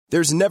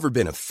There's never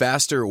been a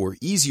faster or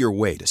easier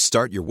way to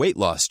start your weight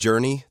loss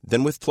journey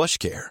than with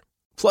PlushCare.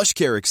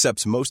 PlushCare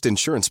accepts most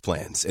insurance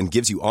plans and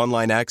gives you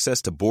online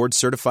access to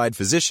board-certified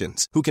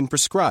physicians who can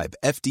prescribe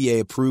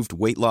FDA-approved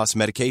weight loss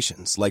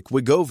medications like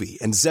Wegovy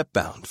and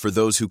Zepbound for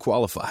those who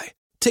qualify.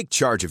 Take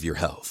charge of your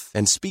health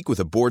and speak with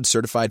a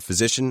board-certified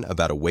physician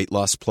about a weight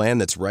loss plan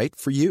that's right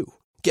for you.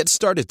 Get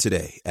started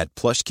today at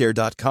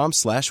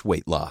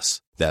plushcare.com/weight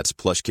loss. That's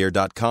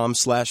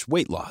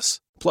plushcare.com/weight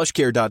loss.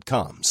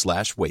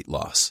 plushcare.com/weight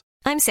loss.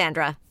 I'm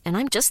Sandra, and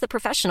I'm just the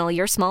professional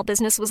your small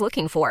business was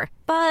looking for.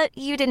 But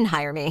you didn't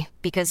hire me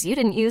because you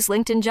didn't use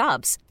LinkedIn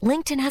Jobs.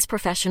 LinkedIn has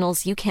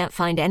professionals you can't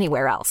find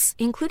anywhere else,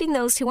 including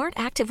those who aren't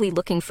actively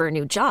looking for a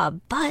new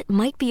job, but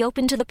might be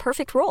open to the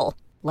perfect role,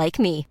 like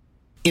me.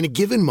 In a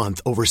given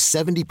month, over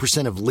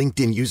 70% of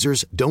LinkedIn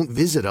users don't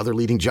visit other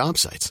leading job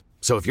sites.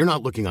 So if you're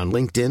not looking on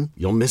LinkedIn,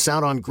 you'll miss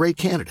out on great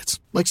candidates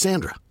like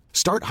Sandra.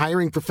 Start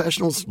hiring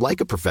professionals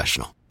like a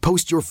professional.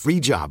 Post your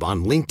free job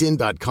on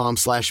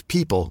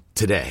linkedin.com/people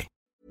today.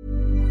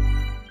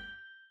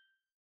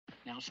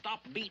 Now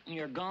stop beating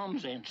your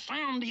gums and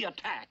sound the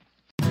attack.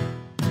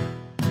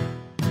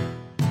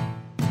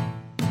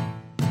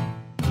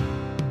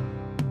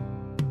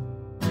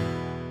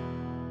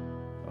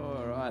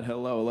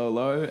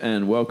 Hello,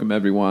 and welcome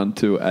everyone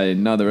to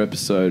another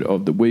episode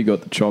of the We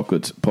Got the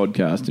Chocolates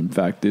podcast. In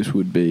fact, this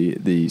would be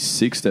the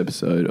 6th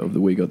episode of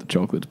the We Got the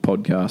Chocolates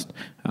podcast.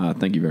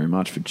 Thank you very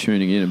much for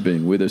tuning in and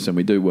being with us, and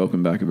we do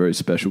welcome back a very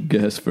special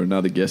guest for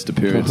another guest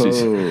appearance.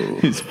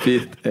 His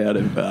 5th out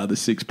of the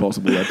 6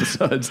 possible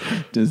episodes.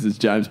 This is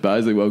James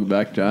Baisley. Welcome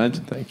back, James.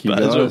 Thank you,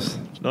 guys.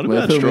 It's not a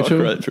bad strike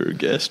rate for a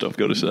guest, I've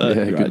got to say.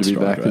 Yeah, good to be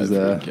back as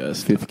a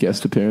 5th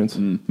guest appearance.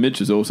 Mitch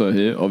is also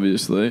here,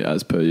 obviously,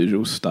 as per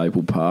usual,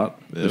 staple part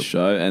of the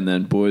show. And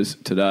then, boys,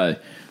 today,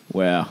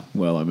 wow.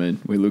 Well, I mean,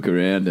 we look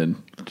around and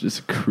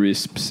just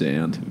crisp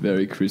sound,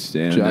 very crisp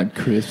sound. Jack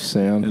crisp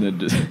sound. And it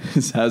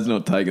just has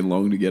not taken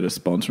long to get a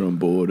sponsor on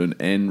board. And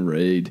N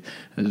Reed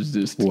has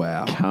just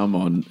come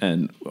on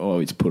and,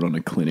 he's put on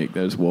a clinic.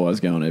 There's wires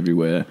going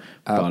everywhere.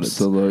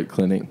 Absolute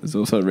clinic. There's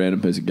also a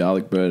random piece of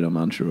garlic bread. I'm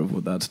unsure of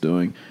what that's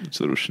doing. It's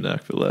a little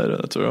snack for later.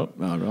 That's all right.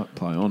 All right,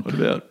 play on. What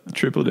about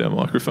triple down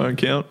microphone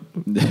count?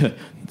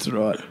 That's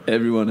right.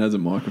 Everyone has a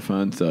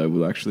microphone, so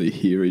we'll actually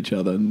hear each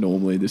other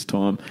normally this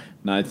time.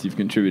 Nath, you've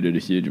contributed a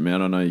huge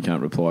amount. I know you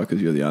can't reply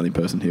because you're the only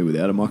person here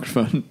without a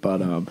microphone,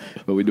 but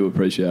we do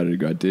appreciate it a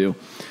great deal.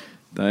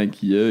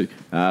 Thank you.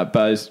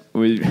 Baz,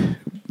 me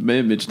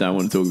and Mitch don't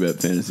want to talk about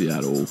fantasy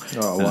at all.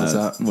 Oh, why's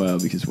that? Well,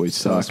 because we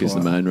suck is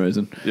the main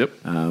reason. Yep.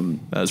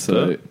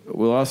 So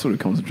I sort of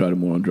concentrated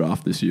more on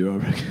draft this year, I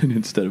reckon,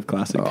 instead of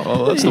classic.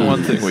 Oh, that's the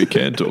one thing we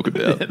can talk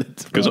about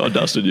because I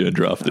dusted you in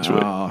draft this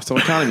week. Oh, so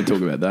I can't even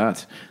talk about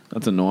that.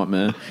 That's a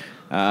nightmare.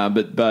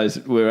 But Baz,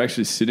 we're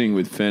actually sitting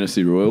with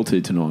fantasy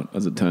royalty tonight,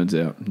 as it turns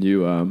out.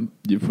 You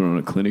put on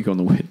a clinic on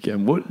the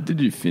weekend. What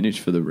did you finish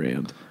for the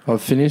round? I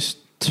finished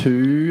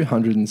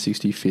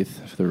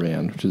 265th for the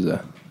round, which is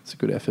it's a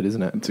good effort,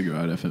 isn't it? It's a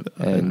great effort.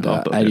 And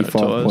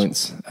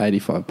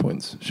 85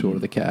 points short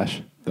of the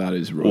cash. That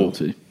is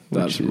royalty.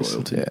 That's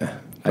royalty. Yeah.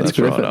 That's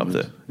good right effort. up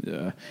there.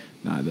 Yeah.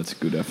 No, that's a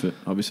good effort.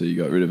 Obviously, you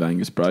got rid of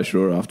Angus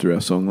Brayshaw after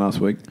our song last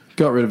week.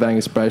 Got rid of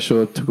Angus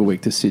Brayshaw. Took a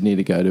week to Sydney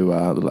to go to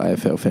a little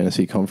AFL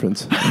fantasy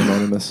conference.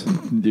 Anonymous.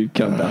 You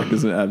come back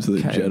as an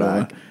absolute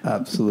Jedi.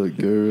 Absolute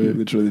guru.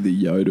 Literally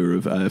the Yoda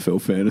of AFL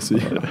fantasy.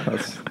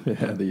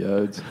 The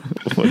Yodes.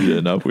 What did you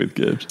end up with,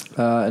 Gibbs?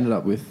 Ended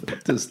up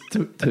with just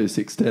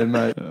 2-6-10,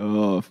 mate.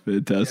 Oh,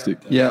 fantastic.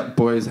 Yeah,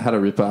 boys, had a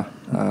ripper.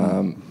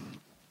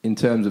 In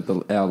terms of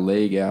our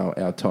league,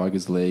 our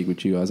Tigers league,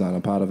 which you guys aren't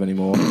a part of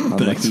anymore,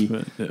 unlucky.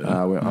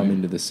 I'm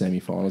into the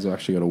semi-finals. I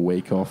actually got a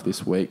week off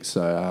this week,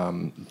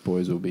 so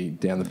boys will be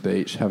down the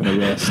beach having a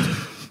rest.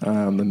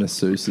 The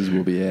masseuses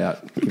will be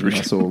out giving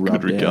us all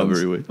rub Good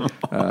recovery week.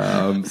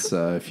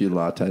 So a few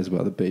lattes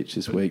by the beach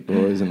this week,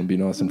 boys, and it'll be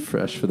nice and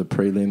fresh for the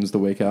prelims the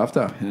week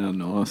after. How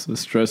nice. A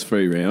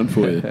stress-free round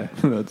for you.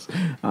 That's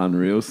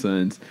unreal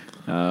scenes.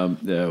 Well,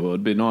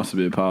 it'd be nice to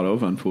be a part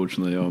of.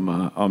 Unfortunately,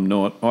 I'm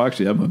not. I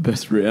actually had my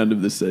best round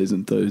of the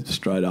season too,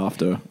 straight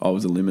after I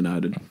was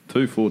eliminated.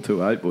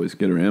 2-4-2-8, boys,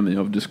 get around me.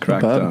 I've just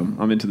cracked.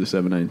 I'm into the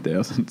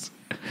 17,000s.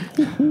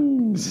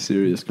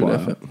 Serious good player.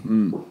 effort.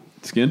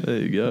 Skin? There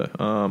you go.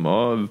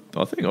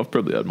 I think I've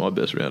probably had my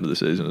best round of the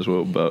season as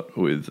well, but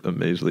with a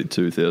measly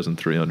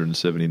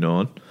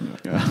 2,379.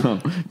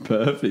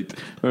 Perfect.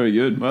 Very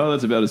good. Well,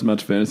 that's about as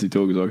much fantasy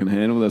talk as I can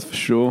handle, that's for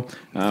sure.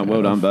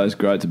 Well done, Baz.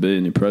 Great to be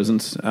in your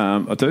presence.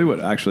 I'll tell you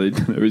what, actually,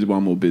 there is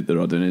one more bit that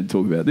I do need to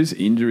talk about. This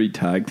injury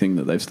tag thing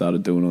that they've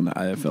started doing on the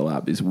AFL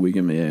app is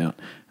wigging me out.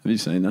 Have you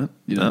seen that?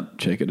 You don't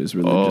check it as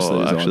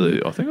religiously as I do.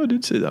 Actually, I think I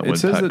did see that one. It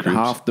says that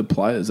half the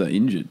players are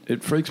injured.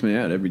 It freaks me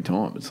out every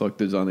time. It's like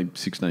there's only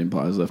 16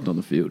 players left on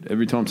the field.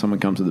 Every time someone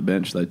comes to the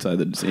bench, they'd say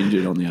that it's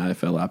injured on the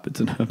AFL app. It's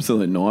an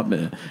absolute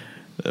nightmare.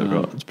 Yeah,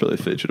 right. It's probably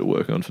a feature to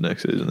work on for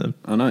next season then.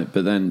 I know,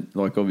 but then,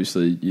 like,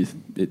 obviously, you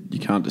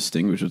can't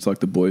distinguish. It's like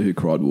the boy who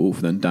cried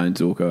wolf. Then Dane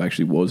Zorko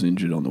actually was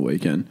injured on the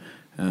weekend,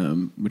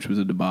 which was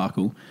a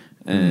debacle.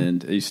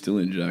 And he's still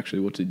injured,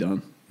 actually. What's he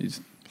done? He's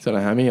Is that a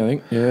hammy, I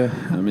think? Yeah.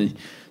 Hammy,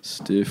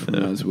 stiff. We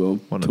may as well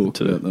One of the talk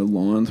two. about the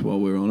Lions while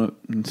we're on it.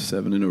 And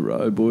 7 in a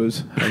row,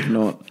 boys. Have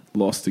not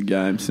lost a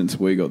game since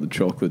we got the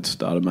chocolates,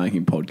 started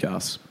making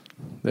podcasts.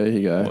 There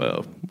you go.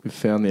 Well, We've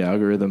found the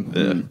algorithm.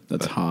 yeah.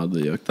 That's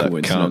hardly a That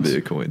coincidence. can't be a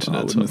I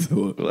coincidence. wouldn't have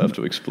thought. We'll have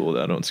to explore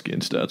that on Skin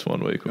Stats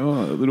one week.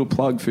 Oh, a little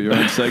plug for your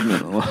own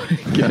segment. I like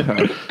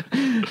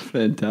it.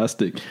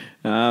 Fantastic.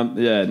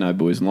 No,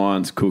 boys,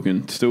 Lions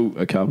cooking. Still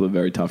a couple of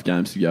very tough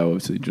games to go,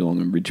 obviously Geelong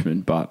and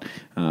Richmond, but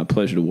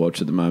pleasure to watch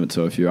at the moment.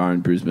 So if you are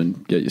in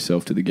Brisbane, get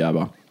yourself to the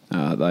Gabba.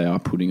 They are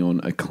putting on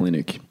a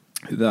clinic.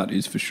 That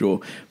is for sure.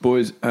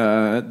 Boys,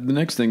 the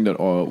next thing that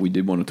we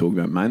did want to talk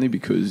about, mainly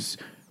because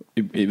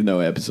even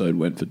though our episode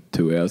went for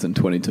 2 hours and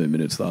 22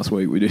 minutes last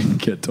week, we didn't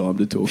get time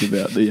to talk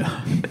about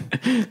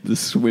the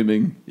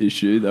swimming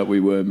issue that we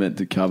were meant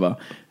to cover.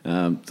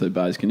 So,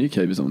 Baze, can you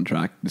keep us on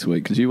track this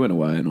week? Because you went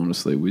away and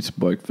honestly, we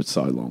spoke for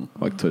so long,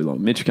 like too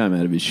long. Mitch came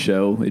out of his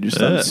shell. He just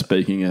started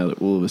speaking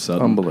out all of a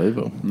sudden.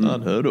 Unbelievable.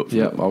 Unheard of.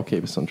 Yeah, I'll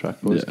keep us on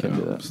track, boys. Can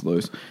do that. It's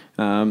loose.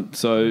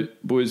 So,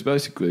 boys,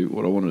 basically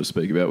what I wanted to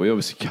speak about, we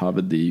obviously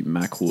covered the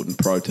Mac Horton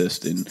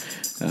protest in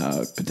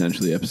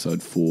potentially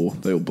episode 4.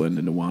 They all blend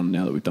into one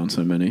now that we've done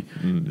so many.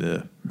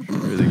 Yeah,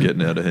 really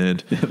getting out of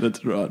hand. Yeah,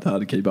 that's right.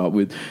 Hard to keep up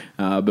with.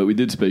 But we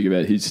did speak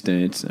about his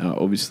stance.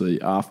 Obviously,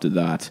 after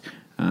that,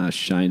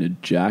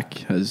 Shayna Jack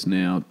has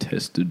now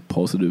tested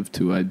positive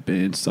to a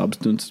banned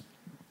substance,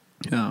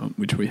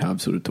 which we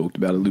have sort of talked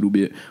about a little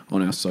bit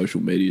on our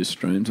social media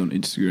streams, on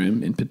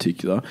Instagram in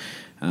particular.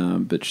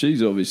 But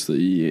she's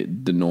obviously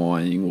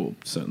denying, or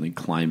certainly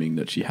claiming,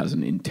 that she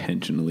hasn't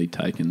intentionally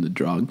taken the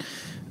drug.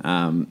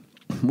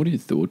 What are your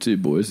thoughts here,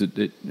 boys?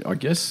 I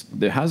guess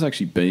there has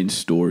actually been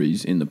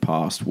stories in the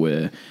past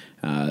where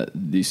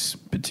this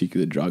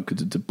particular drug,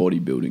 because it's a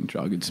bodybuilding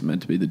drug, it's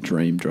meant to be the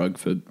dream drug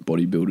for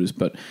bodybuilders,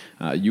 but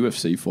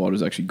UFC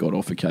fighters actually got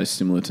off a case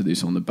similar to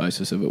this on the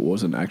basis of it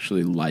wasn't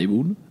actually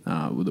labelled,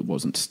 it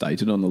wasn't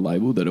stated on the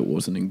label that it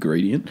was an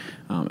ingredient,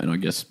 and I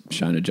guess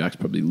Shayna Jack's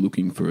probably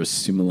looking for a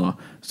similar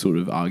sort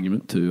of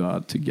argument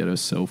to get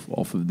herself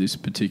off of this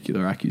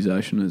particular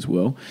accusation as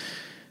well.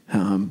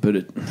 But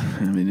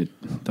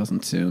it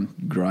doesn't sound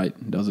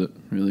great, does it,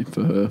 really,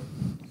 for her?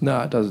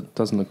 No, it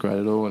doesn't look great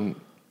at all, and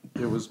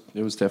it was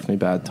definitely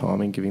bad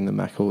timing, given the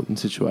Mac Horton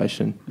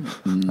situation,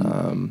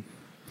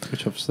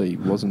 which obviously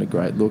wasn't a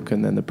great look,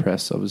 and then the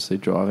press obviously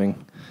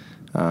driving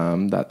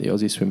that the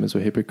Aussie swimmers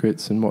were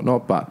hypocrites and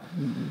whatnot. But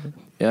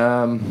I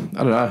don't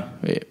know.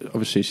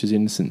 Obviously, she's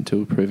innocent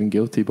until proven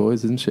guilty,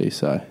 boys, isn't she?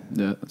 So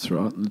yeah, that's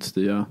right.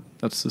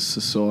 That's the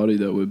society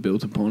that we're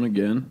built upon.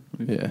 Again,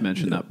 we've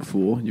mentioned that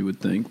before. You would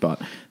think,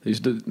 but these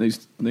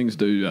things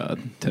do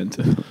tend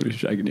to. We're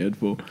shaking your head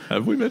for.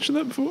 Have we mentioned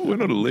that before? We're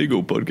not a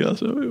legal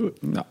podcast, are we?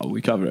 No,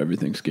 we cover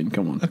everything. Skin,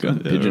 come on, Okay,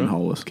 don't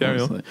pigeonhole us.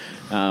 Carry on.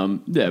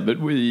 But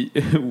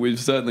we've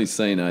certainly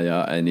seen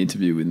an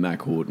interview with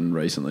Mac Horton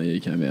recently.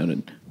 He came out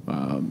and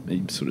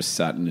he sort of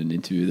sat in an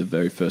interview. The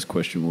very first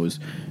question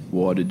was,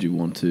 "Why did you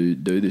want to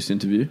do this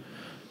interview?"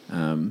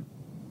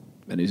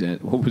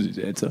 And what was his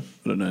answer?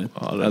 I don't know.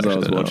 As I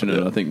was watching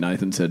it, I think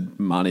Nathan said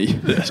money.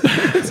 That's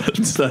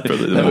So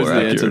probably the that was more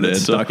the answer accurate that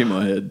answer. stuck in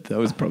my head. That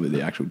was probably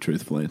the actual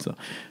truthful answer.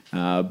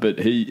 But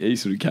he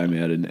sort of came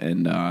out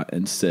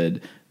and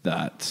said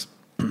that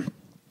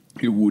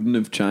he wouldn't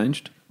have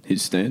changed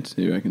his stance.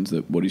 He reckons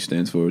that what he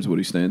stands for is what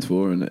he stands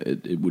for, and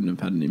it wouldn't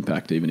have had an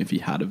impact even if he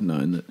had have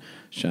known that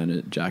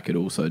Shayna Jack had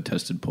also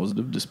tested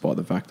positive, despite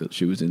the fact that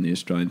she was in the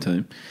Australian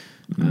team.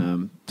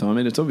 So, I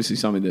mean, it's obviously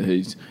something that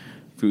he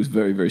feels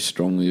very, very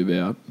strongly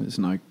about. There's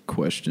no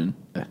question.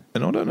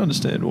 And I don't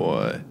understand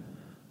why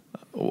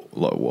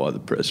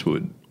the press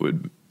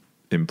would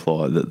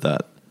imply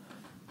that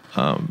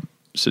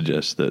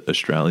suggests that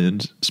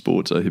Australian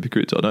sports are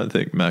hypocrites. I don't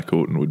think Mac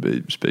Horton would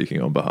be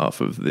speaking on behalf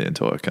of the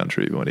entire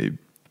country when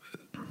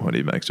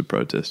he makes a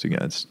protest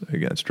against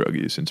drug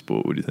use in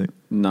sport. Would you think?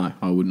 No,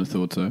 I wouldn't have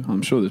thought so.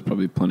 I'm sure there's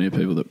probably plenty of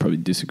people that probably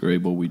disagree.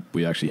 Well,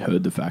 we actually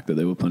heard the fact that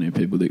there were plenty of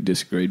people that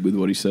disagreed with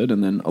what he said,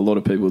 and then a lot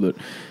of people that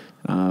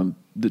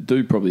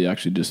do probably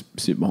actually just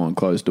sit behind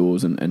closed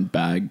doors and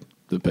bag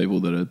the people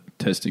that are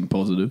testing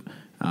positive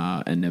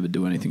and never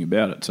do anything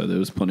about it. So there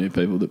was plenty of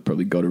people that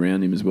probably got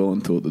around him as well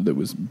and thought that it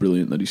was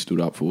brilliant that he stood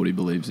up for what he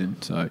believes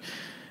in. So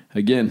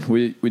again,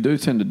 we do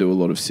tend to do a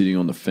lot of sitting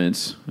on the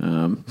fence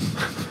in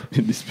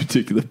this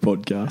particular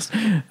podcast,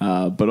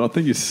 but I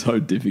think it's so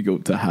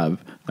difficult to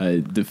have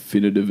a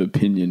definitive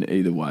opinion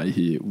either way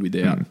here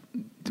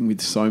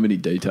with so many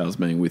details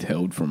being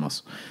withheld from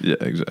us. Yeah,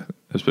 exactly.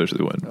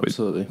 Especially when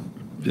absolutely.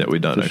 we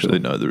don't actually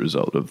know the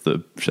result of the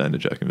Shayna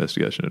Jack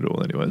investigation at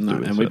all anyway. No,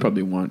 and we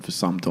probably won't for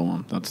some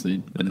time. That's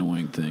the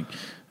annoying thing.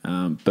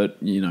 But,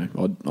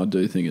 I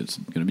do think it's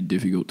going to be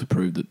difficult to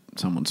prove that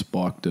someone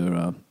spiked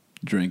her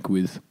drink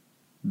with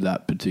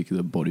that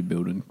particular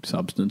bodybuilding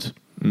substance.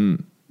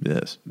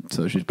 Yes.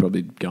 So she's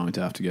probably going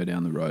to have to go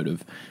down the road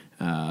of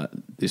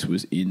this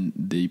was in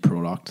the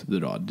product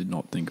that I did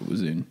not think it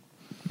was in.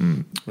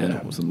 And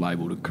it wasn't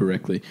labelled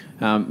correctly.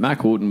 Mac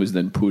Horton was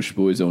then pushed,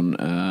 boys, on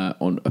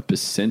a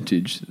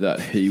percentage that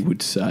he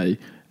would say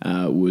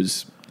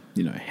was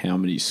how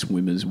many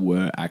swimmers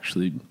were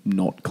actually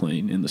not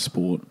clean in the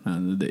sport,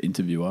 and the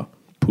interviewer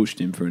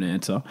pushed him for an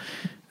answer,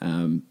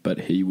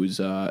 but he was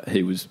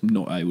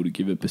not able to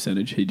give a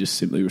percentage. He just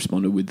simply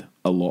responded with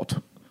a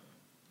lot.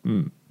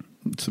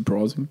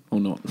 Surprising or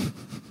not?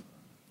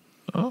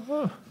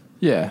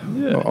 Yeah.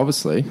 Well,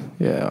 obviously,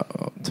 yeah.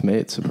 To me,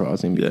 it's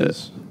surprising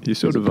because you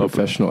sort of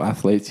professional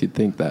athletes, you'd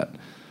think that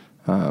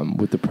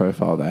with the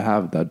profile they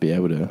have, they'd be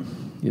able to,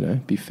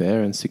 be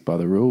fair and stick by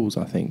the rules.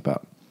 I think,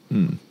 but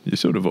you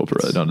sort of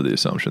operate under the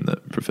assumption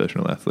that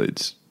professional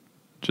athletes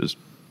just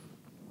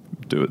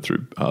do it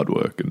through hard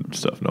work and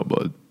stuff, not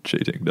by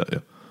cheating, don't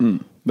you?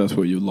 That's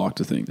what you'd like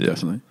to think,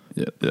 definitely.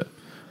 Yeah,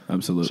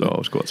 absolutely. So I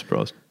was quite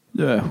surprised.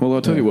 Yeah, well,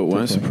 I'll tell you what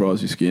won't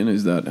surprise your skin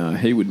is that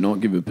he would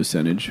not give a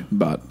percentage,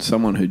 but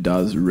someone who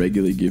does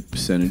regularly give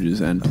percentages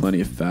and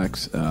plenty of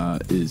facts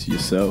is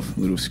yourself,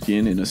 Little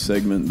Skin, in a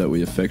segment that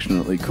we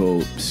affectionately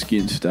call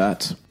Skin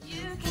Stats.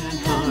 You can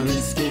harm your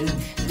skin,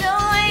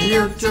 no,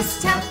 you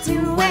just have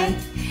to wait.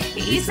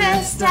 He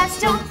says stats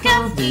don't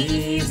come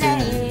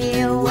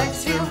easy,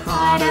 works real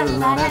hard, a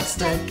lot at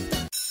stake.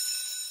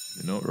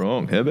 You're not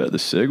wrong. How about the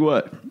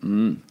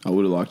segue? I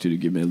would have liked you to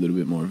give me a little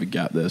bit more of a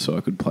gap there so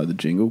I could play the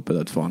jingle, but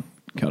that's fine.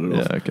 Cut it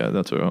off. Yeah, okay,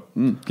 that's all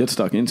right. Get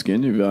stuck in,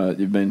 Skin.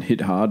 You've been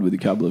hit hard with a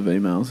couple of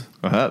emails.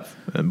 I have,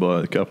 and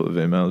by a couple of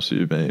emails,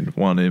 you mean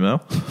one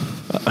email,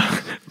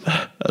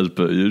 as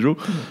per usual.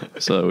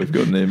 So we've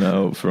got an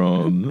email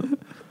from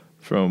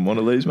one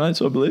of Lee's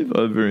mates, I believe,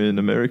 over in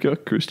America,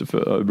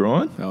 Christopher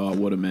O'Brien. Oh,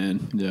 what a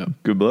man. Yeah.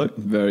 Good bloke.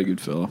 Very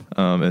good fella.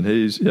 And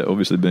he's,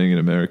 obviously being in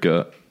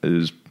America,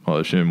 is, I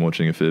assume,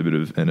 watching a fair bit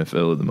of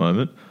NFL at the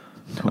moment.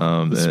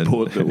 The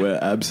sport that we're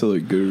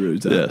absolute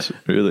gurus at. Yes,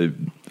 really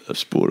a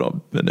sport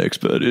I'm an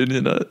expert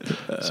in,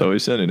 So he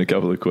sent in a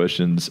couple of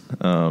questions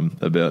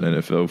about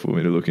NFL for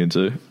me to look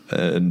into.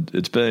 And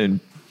it's been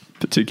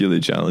particularly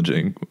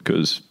challenging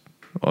because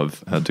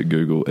I've had to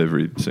Google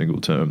every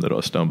single term that I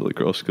stumble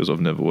across because I've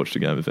never watched a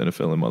game of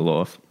NFL in my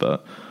life.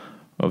 But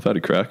I've had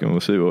a crack and we'll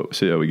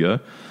see how we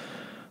go.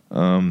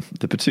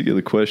 The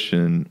particular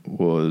question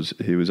was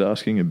he was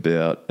asking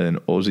about an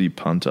Aussie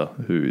punter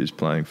who is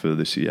playing for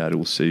the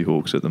Seattle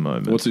Seahawks at the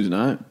moment. What's his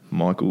name?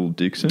 Michael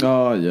Dixon.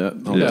 Oh, yeah.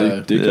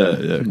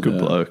 Dicko. Good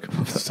bloke.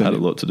 Had a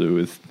lot to do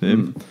with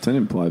him. Seen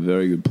him play.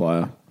 Very good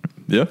player.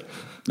 Yeah?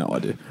 No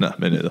idea. No,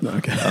 me neither.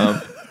 Okay.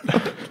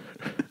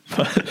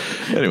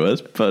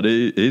 But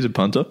he's a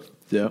punter.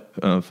 Yeah.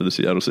 For the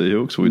Seattle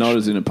Seahawks. Which, not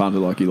as in a punter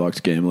like he likes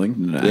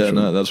gambling.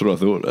 That's what I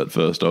thought at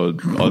first.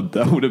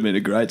 That would have been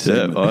a great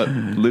segment. Yeah, I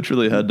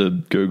literally had to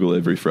Google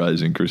every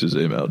phrase in Chris's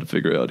email to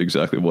figure out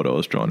exactly what I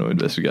was trying to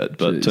investigate.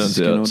 But it turns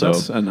out...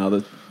 That's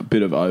another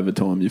bit of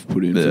overtime you've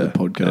put in for the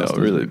podcast.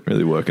 Yeah,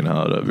 really working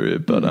hard over here.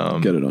 But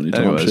get it on your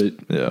time sheet.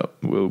 Yeah,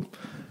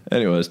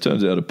 anyways,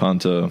 turns out a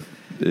punter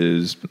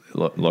is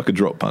like a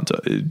drop punter.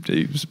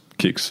 He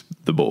kicks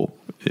the ball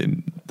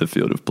in the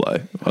field of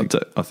play.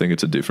 I think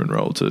it's a different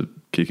role to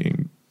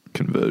kicking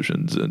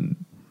conversions and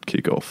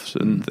kickoffs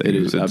and things. It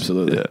is,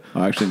 absolutely. Yeah.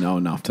 I actually know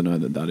enough to know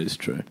that is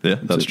true. Yeah,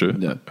 that's true.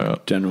 Yeah,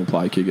 right. General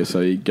play kicker.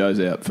 So he goes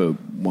out for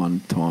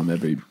one time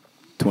every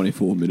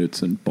 24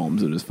 minutes and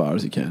bombs it as far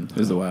as he can,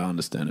 is the way I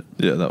understand it.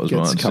 Yeah, that was my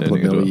understanding.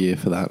 Gets a couple of mil a year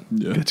for that.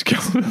 Yeah.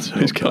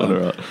 He's got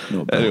it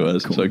right.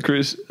 Anyways, so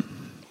Chris...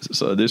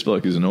 So this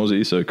bloke is an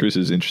Aussie, so Chris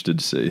is interested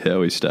to see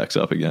how he stacks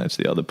up against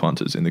the other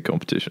punters in the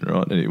competition,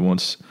 right? And he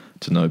wants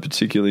to know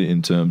particularly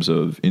in terms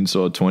of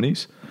inside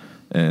 20s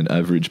and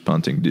average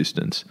punting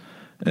distance.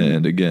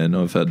 And again,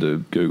 I've had to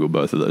Google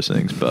both of those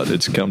things, but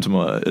it's come to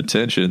my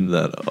attention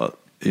that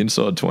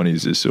inside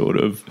 20s is sort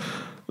of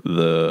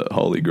the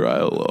holy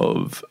grail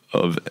of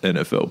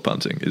NFL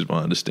punting, is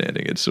my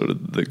understanding. It's sort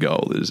of the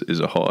goal is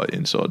a high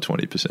inside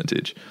 20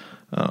 percentage,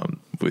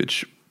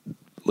 which...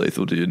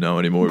 Lethal, do you know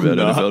any more about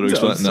NFL to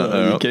explain?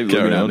 No, keep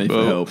looking at me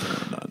for help.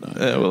 No.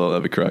 Yeah, well, I'll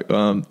have a crack.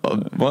 My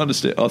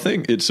understand. I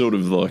think it's sort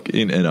of like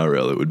in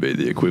NRL, it would be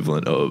the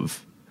equivalent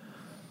of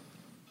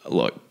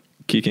like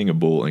kicking a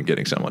ball and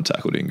getting someone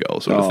tackled in goal,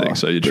 sort of thing.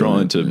 So you're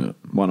trying to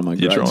one of my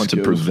you're trying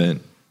to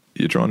prevent.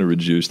 You're trying to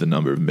reduce the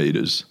number of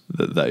meters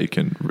that they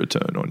can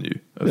return on you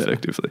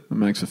effectively. It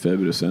makes a fair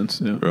bit of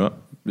sense. Yeah. Right.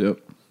 Yep.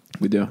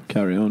 With you,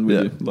 carry on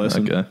with your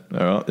lesson. Okay.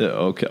 All right. Yeah.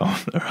 Okay. All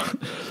right.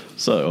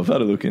 So I've had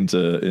a look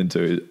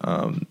into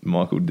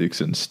Michael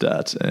Dixon's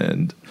stats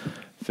and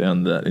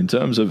found that in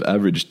terms of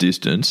average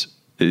distance,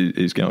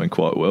 he's going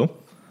quite well.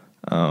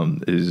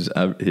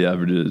 He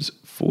averages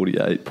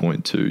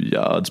 48.2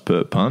 yards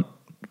per punt.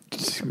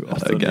 I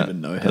don't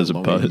even know how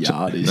long a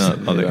yard is. No,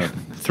 I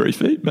think 3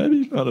 feet,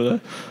 maybe. I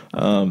don't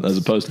know. As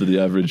opposed to the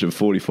average of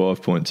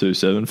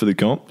 45.27 for the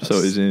comp.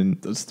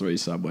 That's 3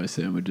 Subway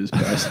sandwiches,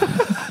 basically.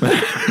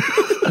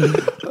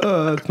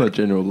 That's my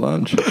general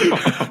lunch.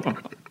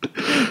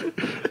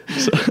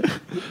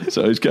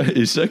 So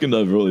his second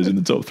overall is in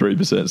the top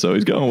 3%. So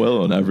he's going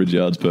well on average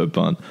yards per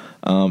punt.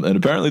 And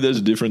apparently there's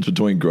a difference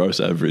between gross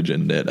average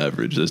and net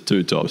average. There's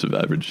two types of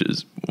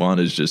averages. One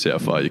is just how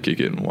far you kick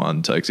it, and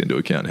one takes into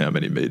account how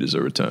many meters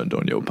are returned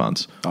on your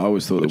punts. I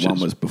always thought that one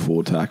was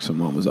before tax and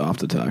one was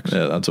after tax.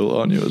 Yeah, that's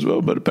all I knew as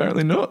well, but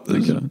apparently not.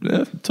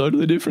 Yeah,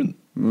 totally different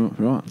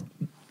Right.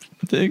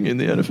 thing in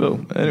the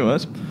NFL.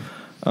 Anyways,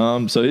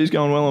 so he's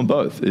going well on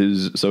both.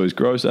 His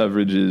gross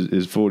average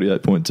is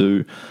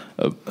 48.2,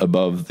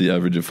 above the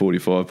average of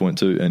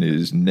 45.2, and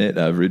his net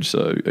average,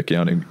 so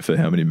accounting for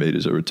how many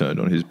meters are returned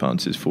on his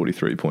punts, is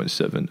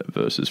 43.7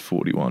 versus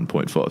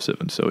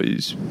 41.57. So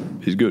he's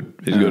good.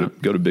 He's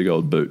got a big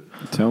old boot.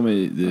 Tell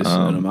me this,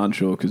 and I'm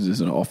unsure because this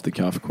is an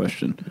off-the-cuff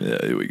question. Yeah,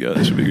 here we go.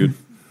 This should be good.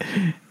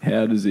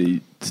 How does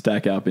he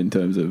stack up in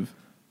terms of,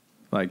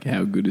 like,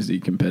 how good is he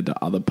compared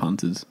to other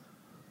punters?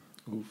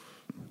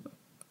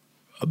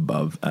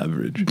 Above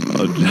average,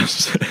 I'd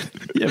just say.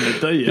 Yeah,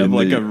 but don't you have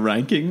like a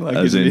ranking? Like,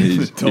 as in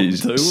he's top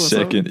he's two or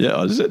second. something? Yeah,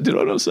 I said, did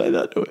I not say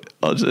that?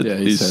 I said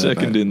he's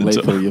second in the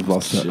Lethal, top. you've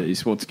lost it.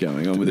 Jeez, what's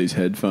going on with these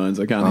headphones?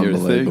 I can't hear a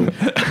thing.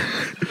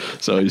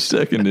 So he's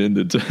second in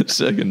the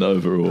second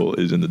overall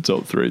is in the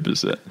top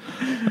 3%.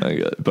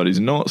 Okay, but he's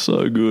not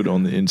so good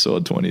on the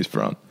inside 20s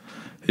front.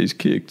 He's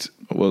kicked,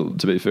 well,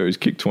 to be fair, he's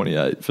kicked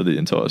 28 for the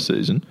entire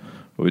season,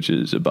 which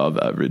is above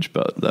average,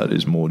 but that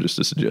is more just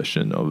a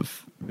suggestion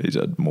of he's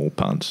had more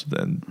punts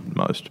than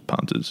most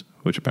punters,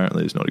 which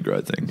apparently is not a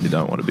great thing. You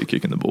don't want to be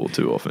kicking the ball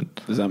too often.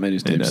 Does that mean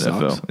his in team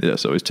NFL? sucks? Yeah,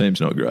 so his team's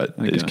not great.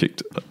 Okay.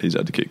 He's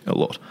had to kick a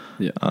lot.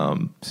 Yeah,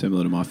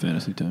 similar to my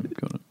fantasy team.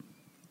 Got it.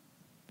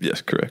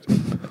 Yes, correct.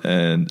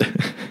 and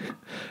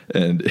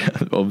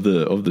of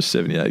the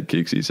 78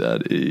 kicks he's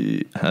had,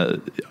 he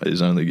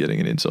is only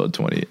getting an inside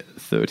 20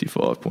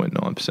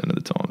 35.9% of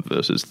the time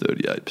versus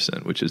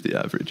 38%, which is the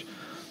average.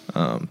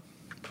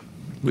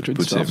 Which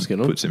puts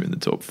him in the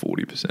top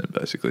 40%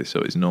 basically.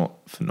 So he's not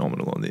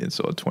phenomenal on the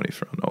inside 20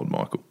 front, old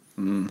Michael.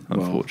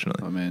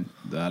 Unfortunately, I mean,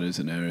 that is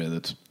an area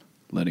that's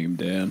letting him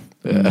down.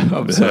 Yeah,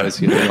 I'm sorry,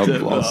 Skinner.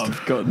 I'm lost.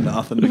 I've got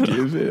nothing to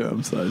give here.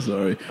 I'm so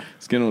sorry,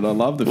 Skinner. I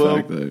love the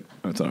fact that.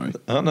 Oh, sorry.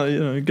 Oh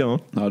no, go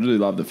on. I really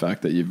love the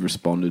fact that you've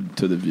responded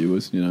to the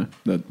viewers. You know,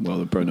 they're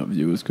probably not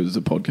viewers because it's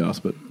a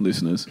podcast, but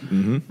listeners.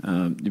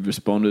 Mm-hmm. You've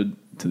responded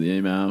to the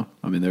email.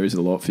 I mean, there is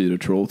a lot for you to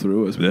trawl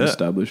through, as we've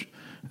established.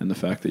 And the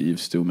fact that you've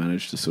still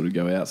managed to sort of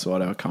go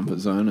outside our comfort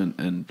zone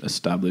and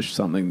establish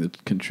something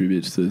that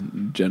contributes to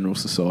general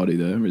society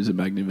there is a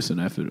magnificent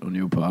effort on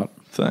your part.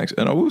 Thanks.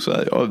 And I will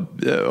say,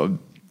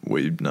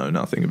 we know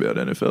nothing about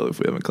NFL if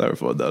we haven't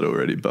clarified that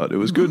already. But it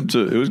was good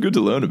to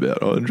learn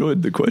about. I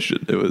enjoyed the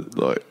question. It was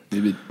like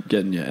you'll be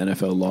getting your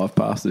NFL live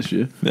pass this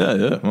year. Yeah.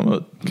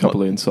 A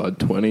couple of inside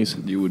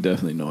 20s. You would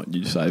definitely not.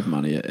 You save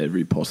money at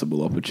every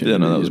possible opportunity. Yeah,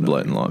 no, that was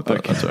blatant live.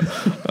 Okay. That's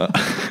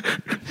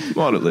right.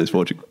 Might at least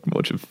watch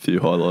a few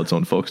highlights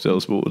on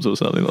Foxtel Sports or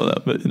something like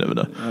that, but you never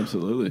know.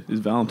 Absolutely.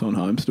 Is Valentine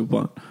Home still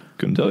playing?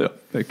 Couldn't tell you.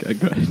 Okay,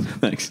 great.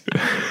 Thanks.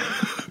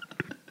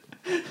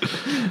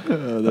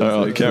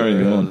 All right,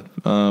 carrying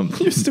on.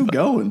 You're still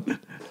going.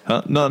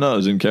 Huh? No,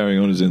 as in carrying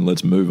on as in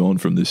let's move on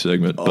from this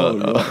segment. Are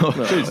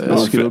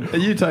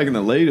you taking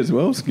the lead as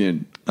well,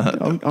 Skin?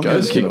 I'm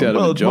just kicked out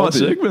of a job. It's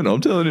my segment.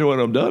 I'm telling you when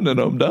I'm done, and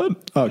I'm done.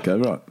 Okay,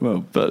 right.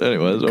 Well, but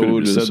anyways, I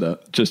will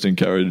just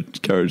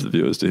encourage the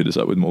viewers to hit us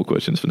up with more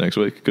questions for next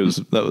week because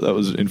that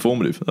was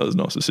informative. That was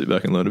nice to sit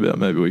back and learn about.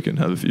 Maybe we can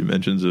have a few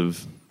mentions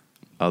of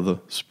other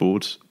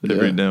sports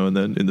every now and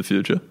then in the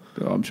future.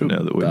 I'm sure.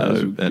 Now that we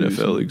know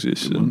NFL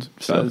exists and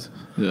stuff.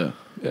 Yeah,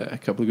 a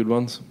couple of good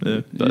ones.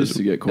 Yeah, you used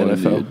to get quite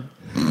NFL.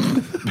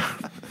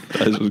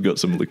 Basil's got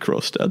some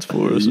lacrosse stats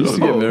for us. You used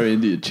to get very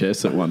into your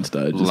chess at one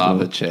stage.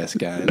 Love a chess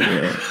game.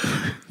 Yeah.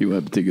 You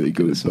weren't particularly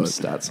good. Some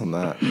stats on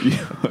that.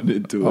 I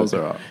did too. I was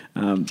all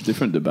right.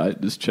 Different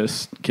debate. Does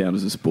chess count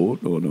as a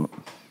sport or not?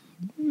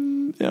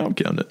 Yeah, I'm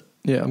counting it.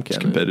 Yeah, I'm counting it's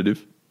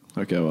competitive.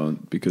 Okay, well,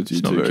 because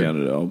you two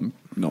counted it, I'm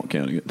not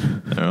counting it.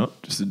 All right.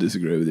 Just to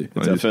disagree with you.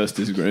 It's our first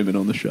disagreement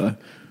on the show.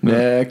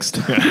 Next.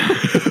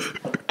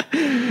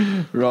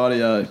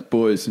 Rightio,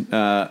 boys.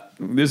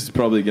 This is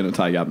probably going to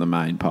take up the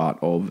main part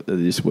of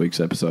this week's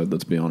episode,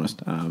 let's be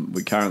honest.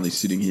 We're currently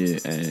sitting here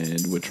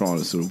and we're trying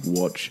to sort of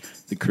watch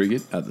the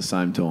cricket at the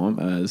same time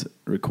as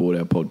record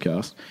our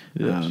podcast.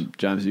 Yes.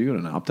 James, you got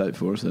an update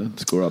for us there?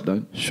 Score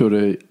update? Sure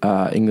do.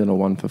 England are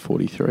 1 for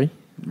 43.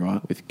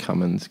 Right. With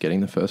Cummins getting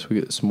the first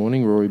wicket this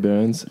morning. Rory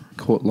Burns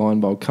caught line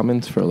by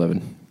Cummins for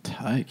 11.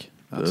 That's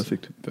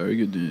perfect. Very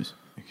good news.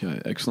 Okay,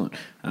 excellent.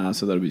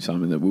 So that'll be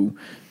something that we'll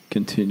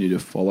continue to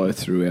follow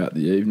throughout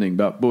the evening.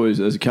 But, boys,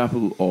 there's a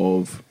couple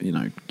of,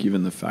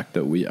 given the fact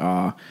that we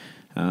are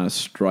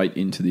straight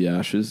into the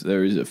Ashes,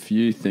 there is a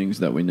few things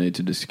that we need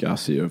to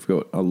discuss here. I've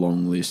got a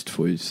long list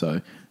for you.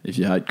 So if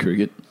you hate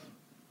cricket...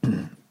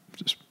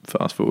 Just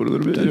fast forward a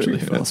little bit. Literally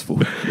fast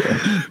forward.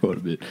 Quite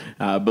a bit.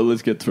 But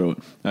let's get through it.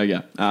 Okay.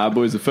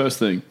 Boys, the first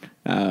thing,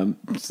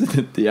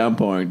 the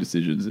umpiring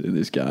decisions in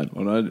this game.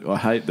 I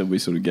hate that we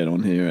sort of get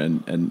on here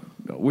and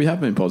we have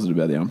been positive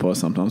about the umpires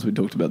sometimes. We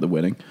talked about the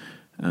wedding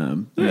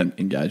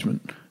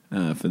engagement.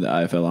 for the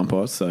AFL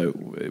umpires. So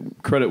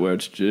credit where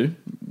it's due,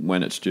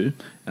 when it's due.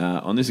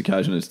 On this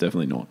occasion, it's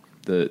definitely not.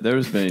 There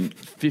has been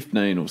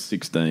 15 or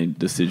 16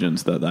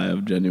 decisions that they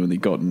have genuinely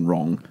gotten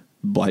wrong,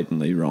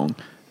 blatantly wrong,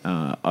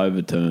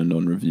 overturned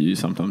on review,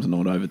 sometimes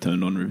not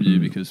overturned on review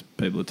because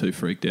people are too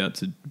freaked out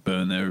to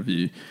burn their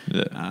review.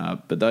 Yeah.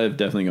 But they have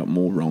definitely got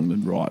more wrong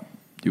than right,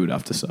 you would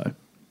have to say.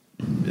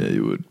 Yeah,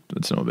 you would.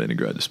 It's not been a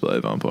great display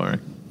of umpiring.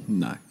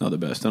 No, not the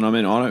best. And I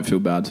mean, I don't feel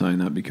bad saying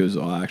that because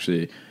I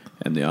actually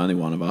am the only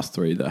one of us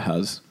three that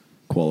has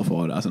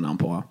qualified as an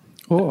umpire.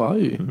 Oh, are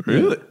you?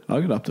 Really?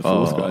 I got up to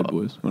fourth grade,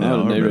 boys. When I had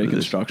a knee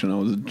reconstruction, I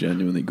was a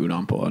genuinely good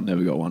umpire. I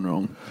never got one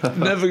wrong.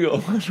 Never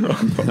got one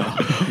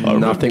wrong.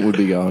 Nothing would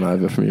be going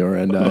over from your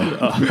end,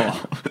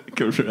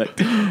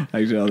 Correct.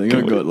 Actually, I think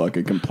I got like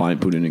a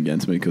complaint put in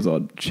against me because I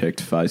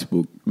checked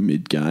Facebook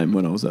mid-game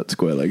when I was at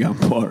square leg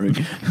umpiring,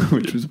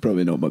 which was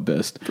probably not my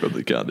best.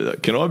 Probably can't do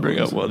that. Can I bring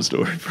up one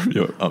story from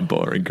your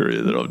umpiring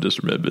career that I've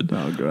just remembered?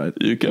 Oh, great.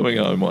 You're coming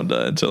home one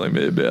day and telling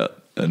me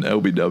about an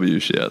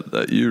LBW shout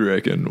that you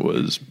reckon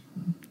was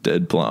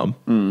dead plumb,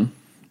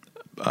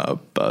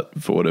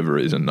 but for whatever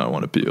reason, no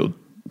one appealed.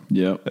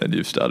 Yep. And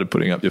you've started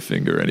putting up your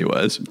finger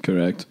anyways.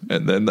 Correct.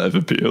 And then they've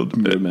appealed.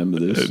 I remember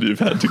this. And you've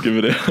had to give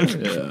it out.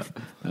 Yeah.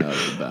 That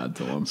was a bad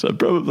time. So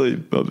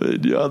probably, I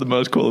mean, you are the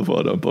most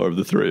qualified umpire of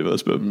the three of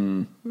us, but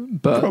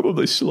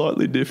probably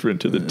slightly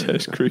different to the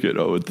Test cricket,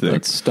 I would think.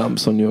 That's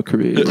stumps on your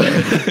career.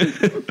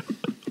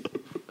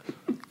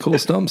 Call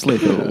stumps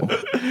lethal.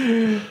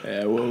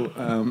 Yeah,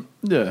 well,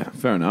 yeah,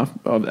 fair enough.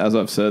 As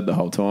I've said the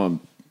whole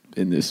time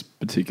in this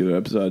particular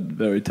episode,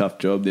 very tough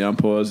job. The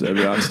umpires,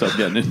 everyone stop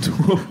getting into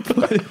it,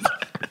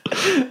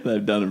 please.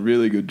 They've done a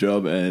really good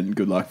job, and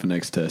good luck for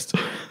next test.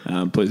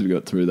 Pleased we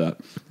got through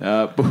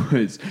that.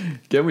 Boys,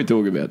 can we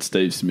talk about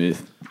Steve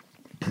Smith?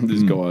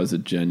 This guy is a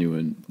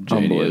genuine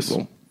genius.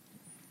 I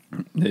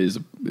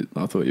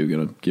thought you were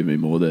going to give me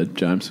more there,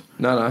 James.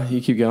 No,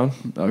 you keep going.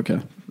 Okay.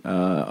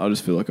 I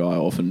just feel like I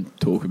often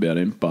talk about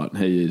him, but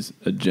he is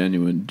a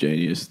genuine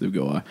genius, the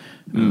guy.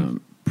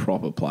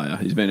 Proper player.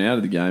 He's been out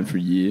of the game for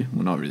a year.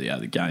 Well, not really out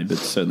of the game, but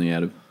certainly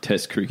out of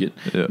Test cricket.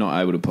 Yeah.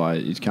 Not able to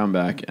play. He's come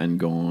back and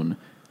gone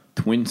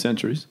twin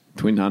centuries,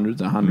 twin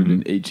hundreds, 100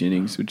 in each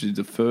innings, which is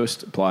the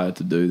first player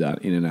to do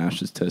that in an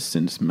Ashes Test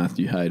since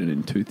Matthew Hayden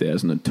in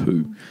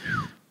 2002.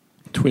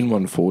 Twin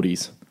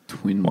 140s.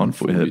 Twin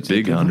 140s.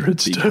 Big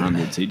hundreds too. Big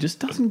hundreds. He just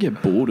doesn't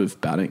get bored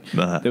of batting.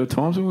 Nah. There were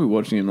times when we were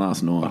watching him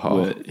last night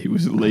where he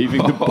was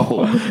leaving the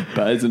ball.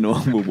 Baz and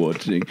I were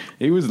watching.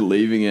 He was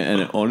leaving it, and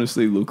it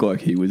honestly looked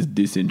like he was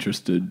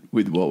disinterested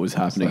with what was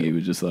happening. He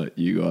was just like,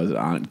 "You guys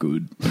aren't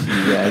good.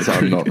 You guys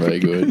are not very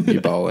good.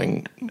 You're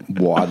bowling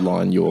wide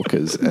line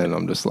Yorkers," and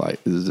I'm just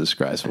like, "This is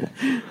disgraceful."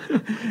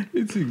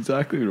 It's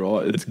exactly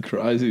right. It's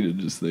crazy to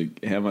just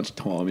think how much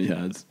time he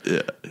has.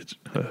 Yeah,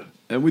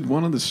 and with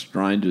one of the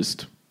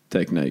strangest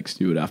techniques,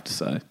 you would have to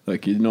say.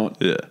 Like, you're not.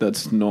 Yeah.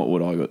 That's not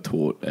what I got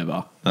taught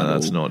ever. No,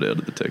 that's not out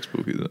of the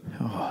textbook, is it?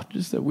 Oh,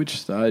 just at which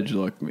stage?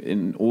 Like,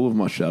 in all of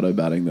my shadow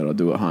batting that I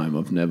do at home,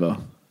 I've never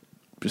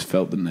just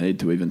felt the need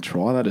to even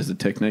try that as a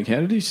technique. How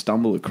did he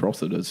stumble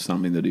across it as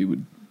something that he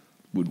would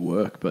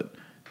work? But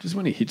just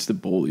when he hits the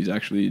ball, he's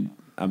actually in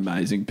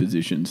amazing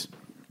positions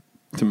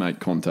to make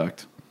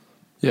contact.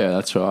 Yeah,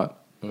 that's right.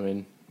 I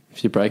mean,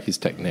 if you break his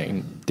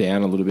technique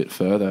down a little bit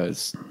further,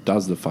 it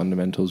does the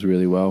fundamentals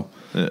really well.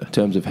 Yeah. In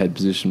terms of head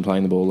position,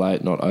 playing the ball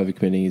late, not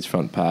overcommitting his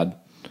front pad.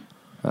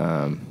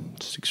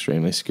 Just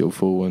extremely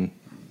skillful and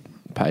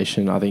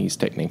patient. I think his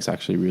technique's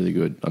actually really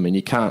good. I mean,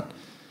 you can't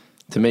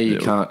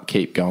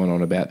keep going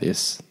on about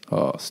this.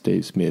 Oh,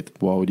 Steve Smith,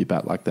 why would you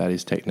bat like that?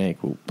 His technique,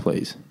 well,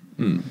 please.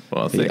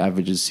 Well, he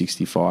averages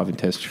 65 in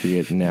Test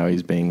cricket, and now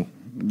he's being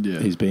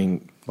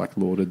like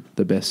lauded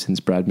the best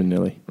since Bradman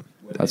Neely.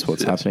 That's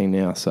what's happening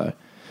now. So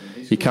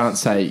you can't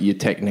say your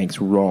technique's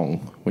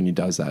wrong when he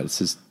does that. It's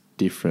just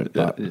different.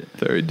 But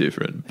very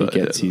different. But he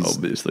gets his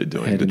obviously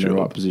doing head the in job. the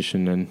right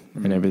position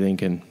and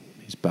everything, and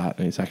his bat.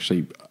 And it's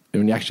actually,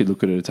 when you actually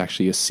look at it, it's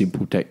actually a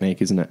simple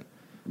technique, isn't it?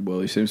 Well,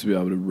 he seems to be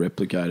able to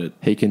replicate it.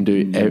 He can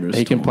do.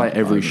 He can play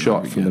every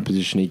shot from the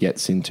position he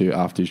gets into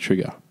after his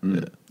trigger,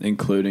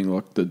 including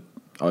like the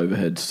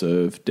overhead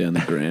serve down the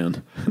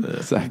ground.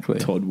 Exactly.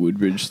 Todd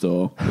Woodbridge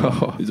style.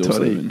 He's also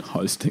been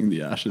hosting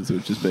the Ashes,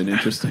 which has been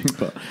interesting.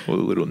 But or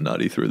the little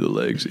nutty through the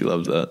legs. He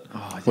loves that.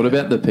 What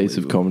about the piece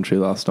of commentary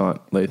last night,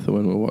 Lethal,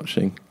 when we were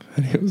watching?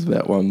 And it was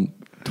about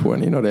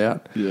 120 not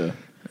out. Yeah.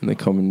 And the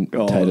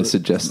commentator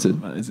suggested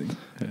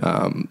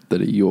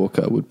that a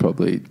Yorker would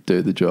probably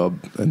do the job,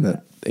 and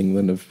that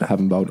England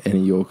haven't bowled any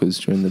Yorkers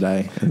during the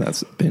day, and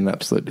that's been an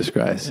absolute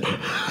disgrace.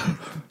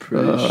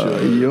 Pretty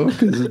sure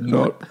Yorkers are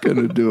not going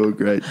to do a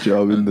great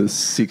job in the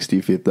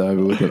 65th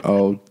over with an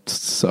old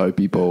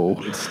soapy ball.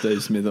 With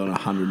Steve Smith on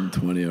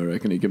 120, I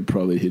reckon he can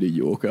probably hit a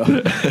Yorker.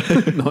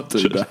 Not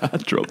too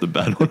bad. Drop the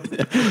bat on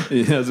it.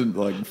 He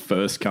hasn't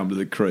first come to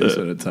the crease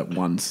when it's at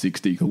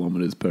 160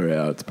 kilometres per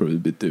hour. It's probably a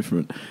bit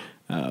different.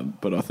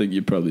 But I think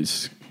you're probably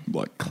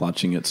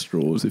clutching at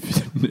straws if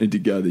you need to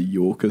go the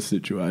Yorker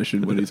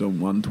situation when he's on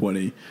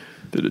 120.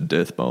 Bit of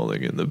death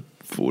bowling in the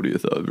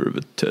 40th over of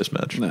a test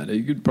match. No,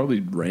 he could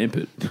probably ramp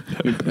it.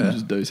 He could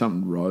just do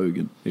something rogue,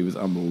 and he was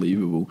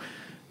unbelievable.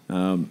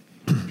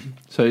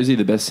 So is he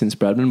the best since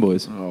Bradman,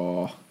 boys?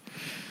 Oh,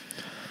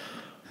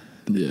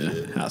 yeah,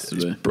 has to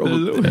be.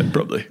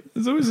 Probably.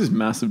 There's always this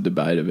massive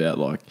debate about,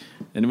 like,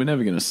 and we're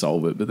never going to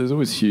solve it, but there's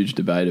always huge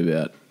debate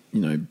about,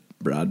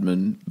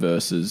 Bradman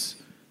versus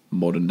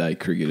modern day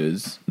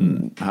cricketers.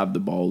 Have the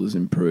bowlers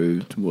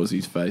improved? Was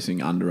he facing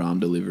underarm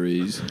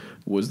deliveries?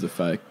 Was the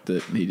fact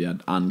that he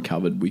had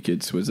uncovered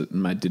wickets,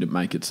 did it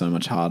make it so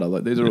much harder?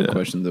 Like, these are all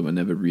questions that we're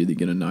never really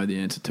going to know the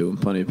answer to,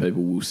 and plenty of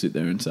people will sit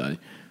there and say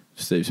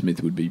Steve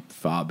Smith would be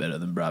far better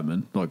than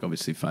Bradman, like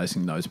obviously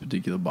facing those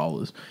particular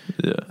bowlers.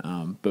 Yeah.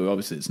 But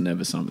obviously it's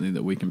never something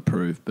that we can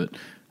prove. But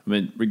I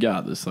mean,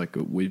 regardless, like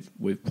we've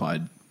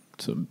played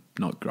some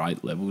not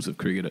great levels of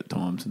cricket at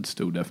times and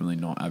still definitely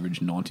not average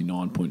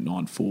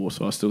 99.94.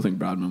 So I still think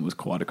Bradman was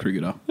quite a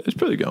cricketer. It's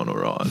probably going all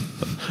right.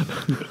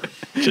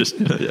 Just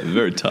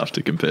very tough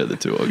to compare the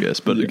two, I guess.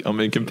 But I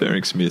mean,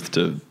 comparing Smith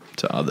to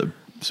other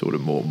sort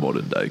of more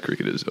modern day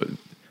cricketers,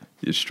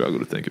 you struggle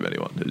to think of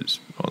anyone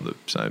who's on the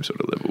same sort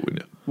of level,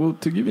 wouldn't you? Well,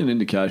 to give you an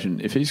indication,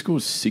 if he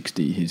scores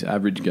 60, his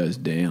average goes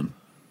down.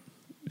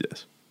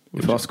 Yes.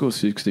 If I score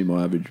 60,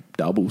 my average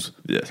doubles.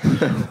 Yes.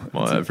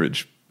 My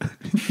average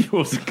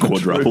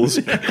quadruples.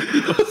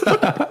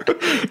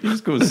 If you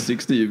score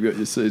 60, you've got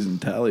your season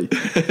tally.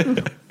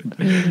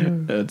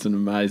 It's an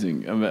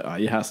amazing... I mean,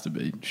 he has to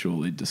be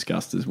surely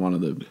discussed as one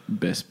of the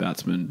best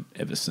batsmen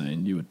ever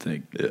seen, you would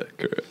think. Yeah,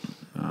 correct.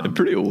 And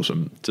pretty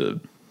awesome to...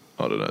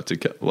 I don't know,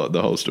 like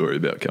the whole story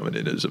about coming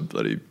in as a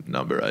bloody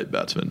number 8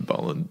 batsman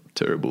bowling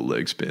terrible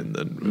leg spin,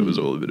 then it was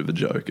all a bit of a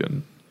joke,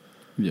 and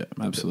yeah,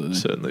 absolutely,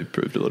 certainly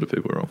proved a lot of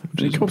people wrong. And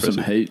he copped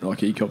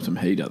some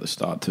heat, at the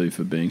start too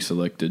for being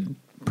selected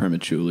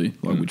prematurely,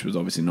 which was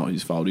obviously not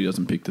his fault. He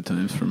doesn't pick the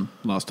teams from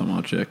last time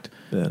I checked.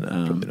 Yeah,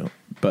 no, probably not.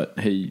 But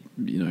he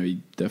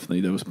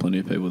definitely, there was plenty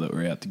of people that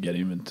were out to get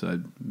him and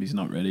said he's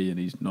not ready and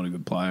he's not a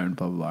good player and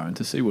blah blah blah. And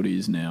to see what he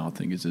is now, I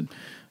think is a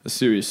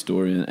serious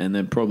story. And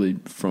then probably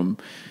from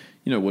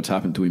what's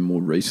happened to him more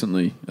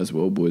recently as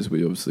well, boys.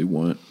 We obviously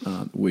weren't.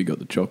 We Got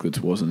the Chocolates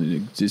wasn't in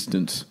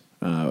existence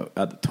at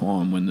the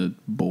time when the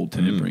ball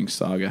tampering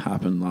saga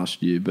happened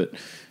last year. But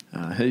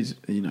he's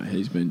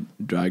been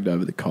dragged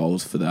over the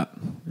coals for that,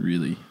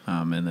 really.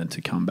 And then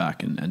to come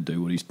back and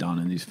do what he's done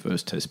in his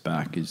first test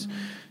back is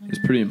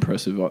pretty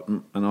impressive.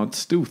 And I'd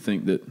still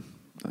think that.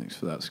 Thanks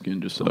for that,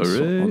 Skin. Just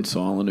on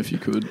silent if you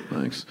could.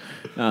 Thanks.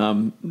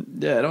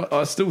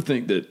 I still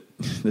think that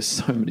there's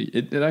so many.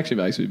 It actually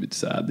makes me a bit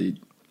sad.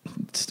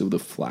 Still the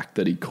flack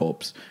that he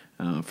cops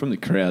from the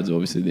crowds.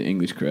 Obviously, the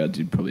English crowds,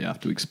 you'd probably have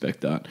to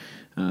expect that.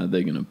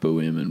 They're going to boo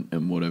him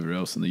and whatever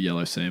else, and the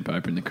yellow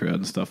sandpaper in the crowd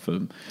and stuff. For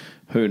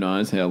who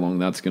knows how long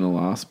that's going to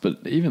last. But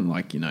even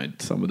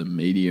some of the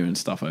media and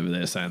stuff over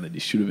there saying that he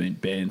should have been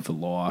banned for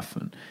life.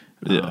 And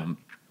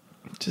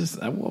just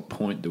at what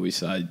point do we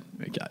say,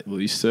 okay, well,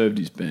 he served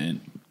his ban.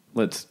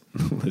 Let's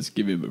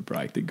give him a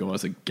break. The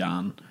guy's a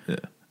gun. Yeah,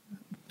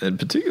 and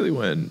particularly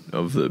when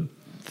of the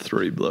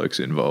 3 blokes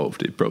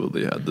involved, he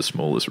probably had the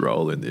smallest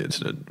role in the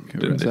incident.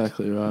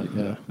 Exactly right,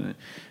 yeah.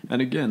 And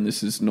again,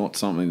 this is not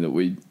something that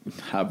we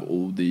have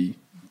all the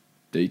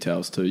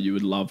details to. You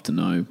would love to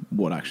know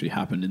what actually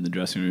happened in the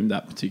dressing room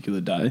that particular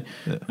day.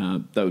 Yeah.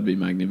 That would be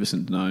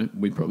magnificent to know.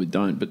 We probably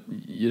don't, but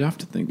you'd have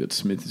to think that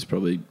Smith has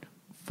probably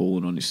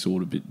fallen on his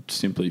sword a bit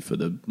simply for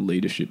the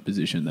leadership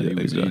position that he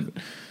was in.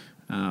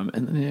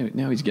 And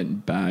now he's getting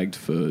bagged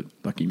for,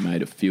 he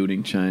made a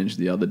fielding change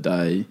the other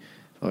day.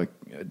 And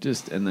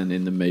then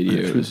in the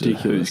media, it was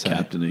who's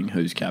captaining,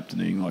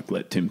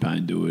 let Tim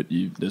Payne do it.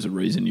 There's a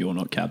reason you're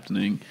not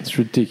captaining. It's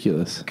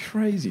ridiculous.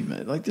 Crazy,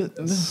 mate.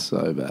 It's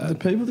so bad. The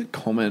people that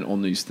comment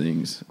on these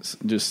things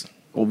just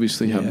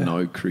obviously have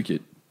no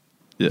cricket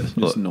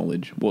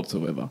knowledge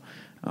whatsoever.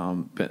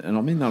 And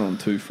I mean that on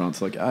 2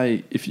 fronts.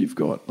 If you've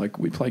got,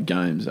 we play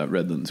games at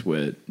Redlands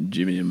where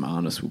Jimmy and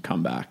Marnus will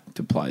come back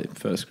to play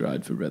first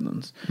grade for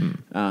Redlands.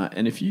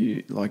 And if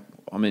you,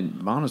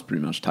 Marnus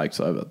pretty much takes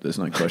over, there's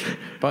no question.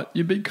 But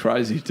you'd be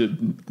crazy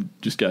to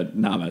just go,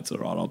 nah, that's all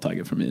right, I'll take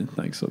it from here.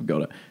 Thanks, I've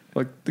got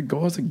it. The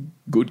guy's a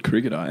good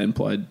cricketer and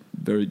played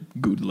very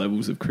good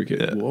levels of cricket.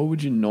 Yeah. Why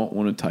would you not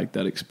want to take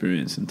that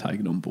experience and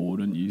take it on board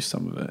and use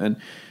some of it? And,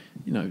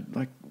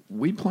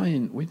 we play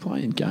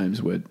in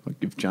games where,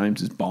 if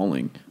James is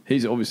bowling,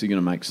 he's obviously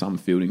going to make some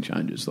fielding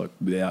changes,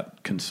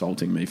 without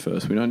consulting me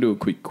first. We don't do a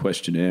quick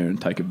questionnaire and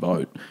take a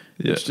vote.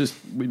 Yeah. It's just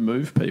we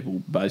move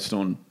people based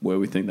on where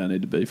we think they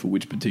need to be for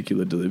which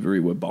particular delivery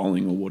we're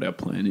bowling or what our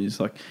plan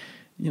is.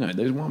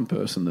 There's one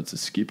person that's a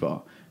skipper,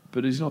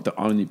 but he's not the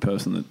only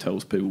person that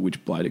tells people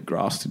which blade of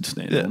grass to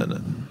stand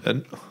on.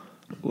 And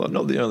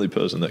not the only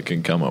person that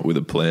can come up with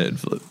a plan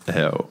for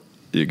how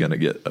you're going to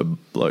get a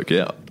bloke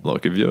out.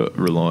 If you're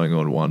relying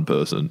on one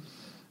person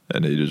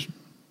and he just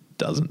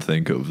doesn't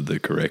think of the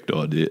correct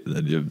idea,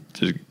 then you're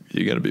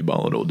going to be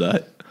bowling all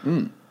day.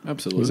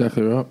 Absolutely.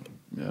 Exactly right.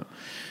 Yeah.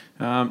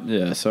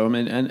 So I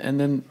mean, and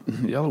then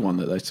the other one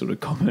that they sort of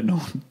comment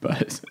on,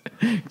 but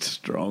it's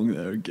strong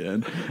there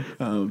again.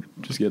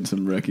 Just getting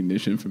some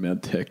recognition from our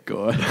tech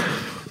guy.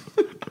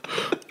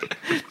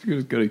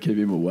 Just got to keep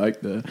him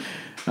awake there.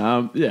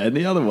 And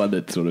the other one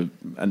that sort of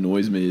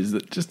annoys me is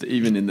that just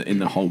even in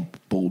the whole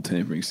ball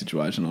tampering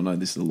situation, I know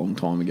this is a long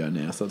time ago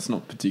now, so it's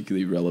not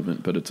particularly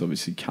relevant, but it's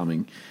obviously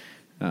coming,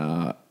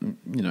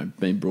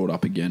 being brought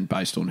up again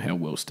based on how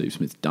well Steve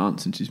Smith's done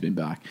since he's been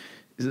back.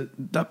 Is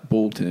that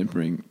ball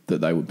tampering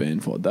that they were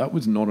banned for? That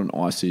was not an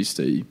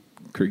ICC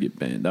cricket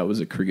ban. That was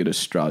a Cricket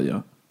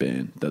Australia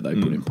ban that they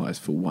put in place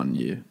for 1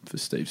 year for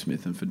Steve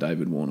Smith and for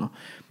David Warner.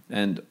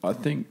 And I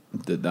think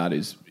that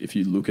is, if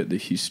you look at the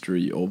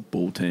history of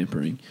ball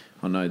tampering,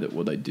 I know that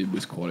what they did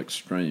was quite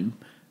extreme.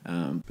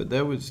 But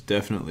there was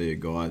definitely a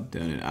guy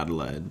down in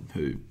Adelaide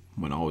who,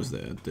 when I was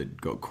there,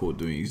 that got caught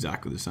doing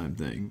exactly the same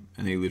thing,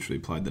 and he literally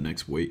played the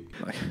next week.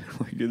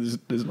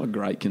 There's not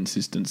great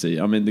consistency.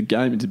 I mean, the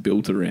game is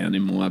built around,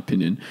 in my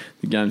opinion,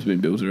 the game's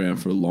been built around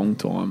for a long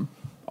time,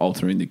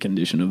 altering the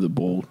condition of the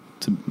ball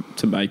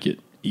to make it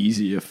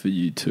easier for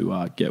you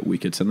to get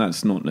wickets. And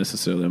that's not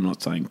necessarily, I'm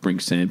not saying bring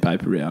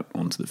sandpaper out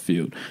onto the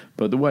field,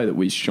 but the way that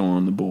we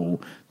shine the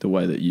ball, the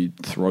way that you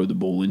throw the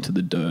ball into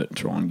the dirt,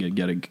 try and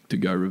get it to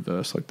go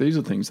reverse, like these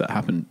are things that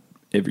happen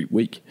every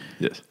week.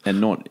 Yes.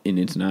 And not in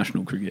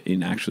international cricket,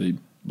 in actually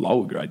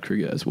lower grade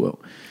cricket as well.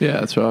 Yeah,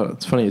 that's right.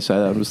 It's funny you say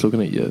that. I'm just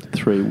looking at your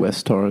 3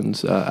 West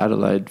Torrens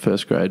Adelaide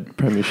first grade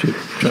premiership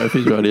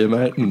trophies right here,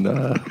 mate, and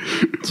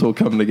it's all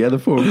coming together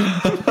for me.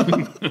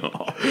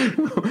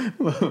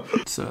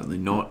 Certainly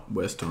not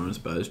West Torrens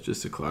based,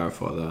 just to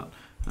clarify that.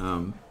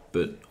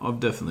 But I've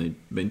definitely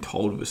been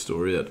told of a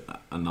story at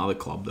another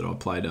club that I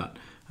played at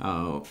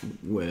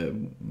where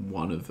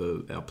one of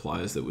our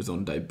players that was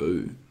on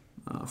debut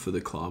for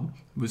the club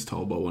was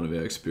told by one of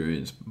our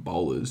experienced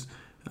bowlers,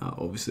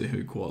 obviously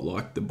who quite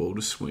liked the ball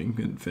to swing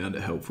and found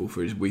it helpful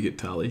for his wicket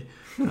tally,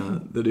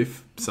 that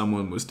if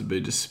someone was to be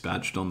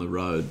dispatched on the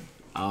road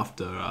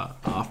after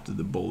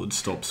the ball had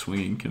stopped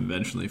swinging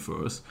conventionally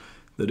for us,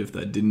 that if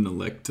they didn't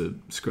elect to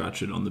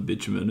scratch it on the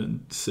bitumen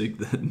and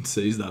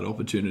seize that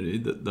opportunity,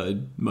 that they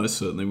most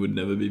certainly would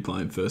never be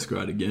playing first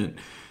grade again.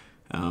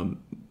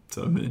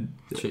 So, I mean...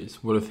 Jeez,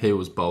 what if he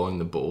was bowling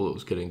the ball that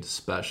was getting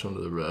dispatched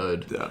onto the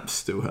road? Yeah,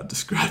 still had to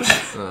scratch it.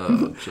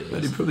 Oh, jeez.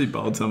 But he probably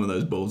bowled some of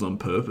those balls on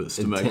purpose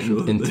to make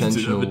sure that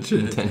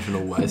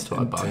intentional waste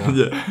type bugger.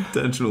 Yeah,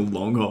 intentional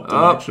long hop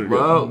to make sure he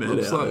got met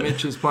looks out like there.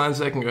 Mitch is playing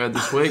second grade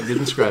this week,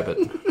 didn't scrap it.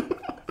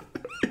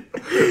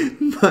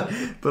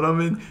 But I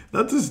mean,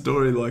 that's a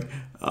story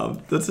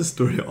that's a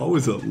story. I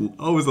was a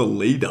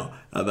leader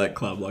at that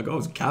club. Like, I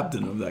was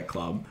captain of that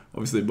club,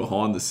 obviously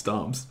behind the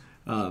stumps.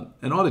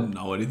 And I didn't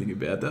know anything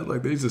about that.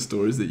 Like, these are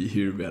stories that you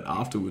hear about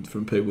afterwards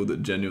from people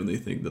that genuinely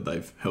think that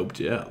they've helped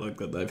you out, like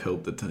that they've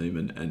helped the team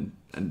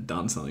and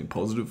done something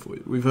positive for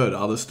you. We've heard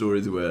other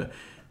stories where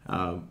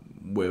a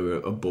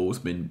ball's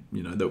been,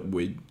 that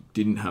we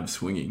didn't have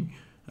swinging,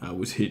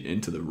 was hit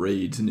into the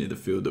reeds near the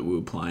field that we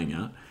were playing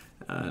at.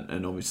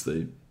 And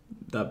obviously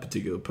that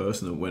particular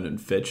person that went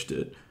and fetched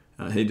it,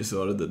 he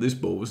decided that this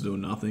ball was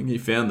doing nothing. He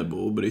found the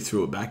ball, but he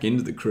threw it back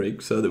into the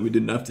creek so that we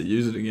didn't have to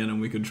use it again,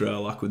 and we could try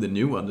our luck with a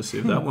new one to see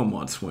if that one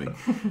might swing.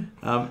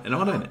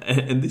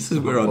 And this is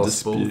where I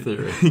dispute. Ball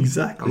theory.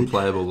 Exactly.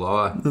 Unplayable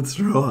lie. That's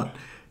right.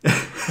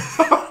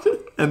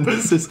 And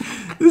this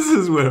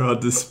is where I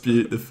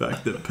dispute the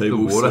fact that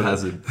people... The water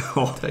hazard.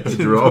 Take a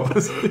drop.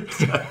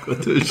 Exactly.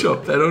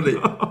 2-shot penalty.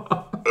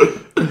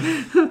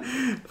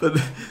 But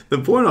the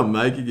point I'm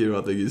making here,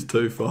 I think, is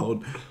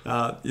twofold.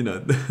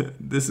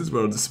 This is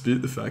where I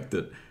dispute the fact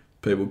that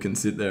people can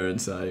sit there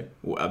and say,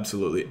 well,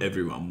 absolutely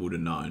everyone would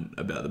have known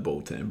about the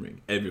ball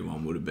tampering.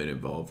 Everyone would have been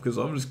involved. Because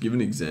I've just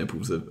given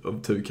examples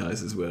of 2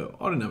 cases where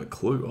I didn't have a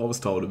clue. I was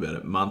told about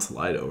it months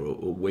later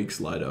or weeks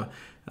later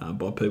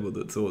by people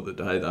that thought that,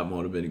 hey, that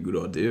might have been a good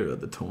idea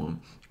at the time.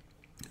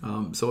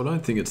 So I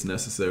don't think it's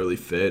necessarily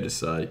fair to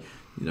say,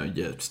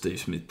 Steve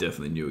Smith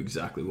definitely knew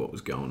exactly what was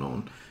going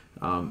on.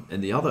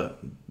 And the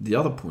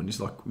other point is,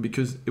 like,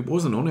 because it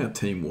wasn't on our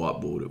team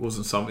whiteboard, it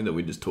wasn't something that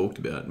we just talked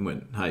about and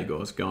went, hey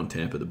guys, go and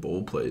tamper the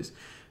ball, please.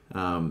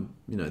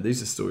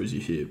 These are stories you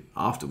hear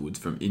afterwards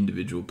from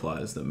individual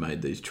players that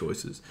made these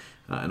choices.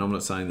 And I'm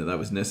not saying that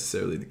was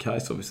necessarily the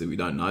case. Obviously, we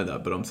don't know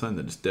that, but I'm saying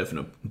that it's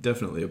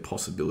definitely a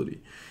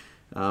possibility.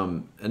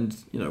 The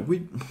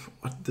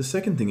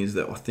second thing is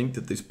that I think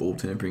that this ball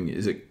tampering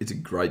it's a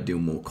great deal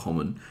more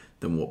common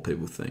than what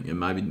people think, and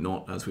maybe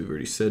not, as we've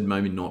already said,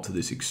 maybe not to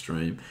this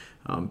extreme.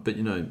 But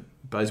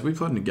Bays, we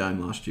played in a game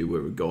last year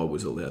where a guy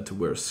was allowed to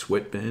wear a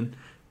sweatband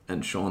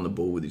and shine the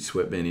ball with his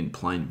sweatband in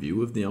plain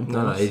view of the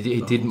umpires. No,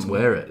 he didn't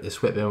wear it. The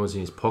sweatband was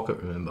in his pocket,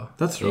 remember?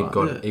 That's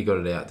right. He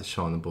got it out to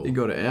shine the ball. He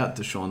got it out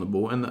to shine the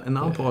ball, and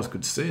the umpires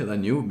could see it. They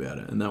knew about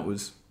it, and that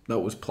was that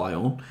was play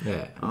on.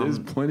 Yeah. There's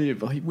plenty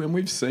of when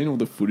we've seen all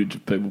the footage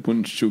of people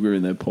putting sugar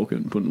in their pocket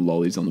and putting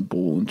lollies on the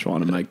ball and trying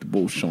to make the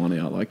ball shine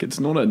out. Like, it's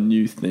not a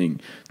new thing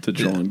to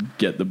try and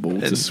get the ball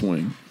to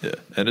swing. Yeah,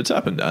 and it's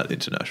happened at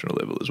international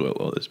level as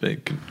well. There's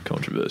been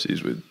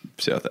controversies with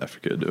South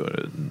Africa doing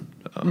it.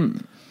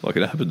 And, like,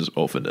 it happens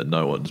often, and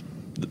no one's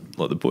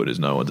the point is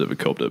no one's ever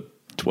copped a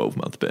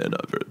 12-month ban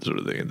over it, sort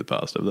of thing, in the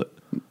past, have they?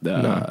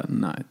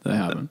 No, they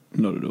haven't.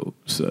 Not at all.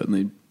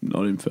 Certainly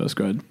not in first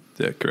grade.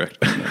 Yeah, correct.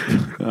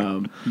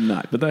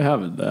 No, but they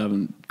haven't. They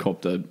haven't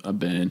copped a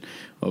ban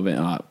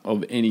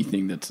of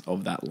anything that's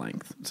of that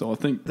length. So I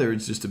think there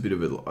is just a bit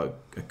of a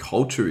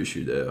culture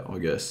issue there, I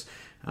guess,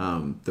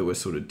 that we're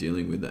sort of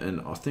dealing with.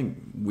 And I think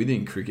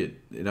within cricket,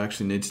 it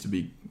actually needs to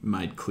be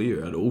made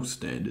clear at all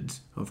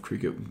standards of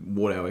cricket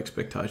what our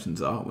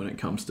expectations are when it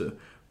comes to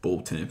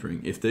ball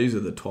tampering. If these are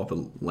the type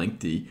of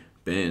lengthy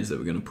bans that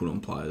we're going to put on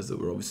players that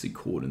were obviously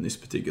caught in this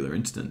particular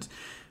instance,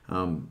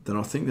 then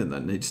I think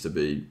that needs to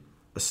be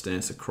a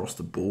stance across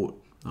the board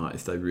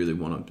if they really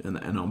want to.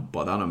 And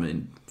by that I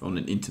mean on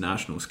an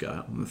international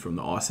scale from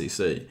the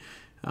ICC.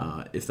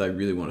 If they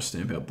really want to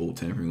stamp out ball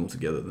tampering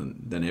altogether,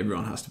 then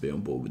everyone has to be on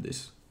board with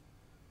this.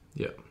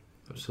 Yeah,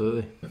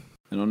 absolutely.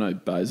 And I know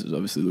Bays is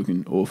obviously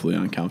looking awfully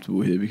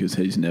uncomfortable here because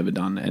he's never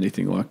done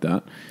anything like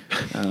that,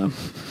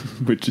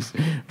 which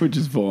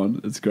is fine.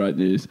 It's great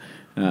news.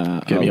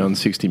 Get me on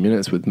 60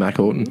 Minutes with Mac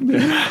Horton.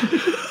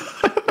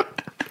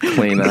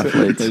 Clean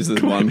athletes. There's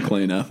the one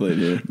clean athlete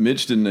here.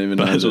 Mitch didn't even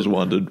know. I was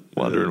wondering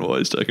why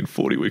he's taking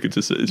 40 wickets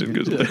a season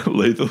because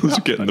Lethal's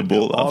getting the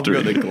ball after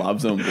I've got him. the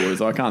gloves on,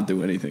 boys. I can't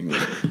do anything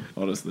with it.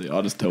 Honestly,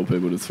 I just tell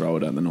people to throw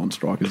it at the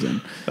non-strikers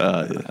end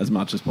as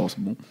much as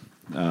possible.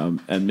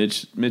 And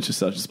Mitch is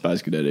such a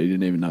space cadet. He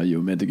didn't even know you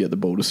were meant to get the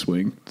ball to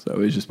swing. So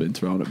he's just been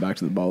throwing it back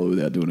to the bowler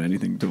without doing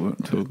anything to it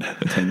until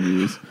 10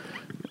 years.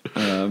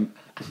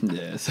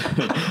 Yes.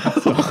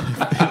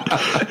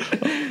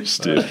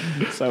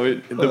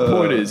 The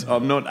point is,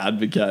 I'm not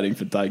advocating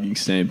for taking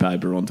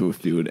sandpaper onto a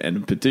field,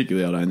 and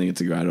particularly I don't think it's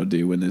a great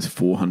idea when there's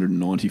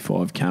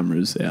 495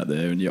 cameras out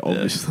there and you're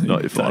obviously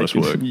not your finest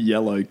work.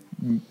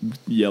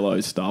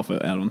 Yellow stuff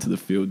out onto the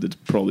field that's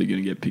probably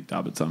going to get picked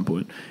up at some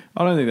point.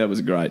 I don't think that was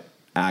a great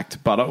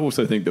act, but I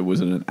also think there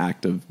wasn't an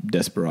act of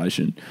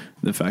desperation.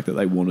 The fact that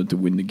they wanted to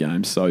win the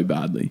game so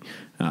badly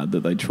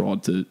that they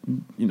tried to,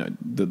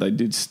 that they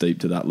did steep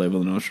to that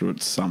level, and I'm sure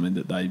it's something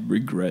that they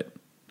regret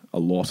a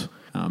lot.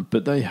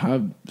 But they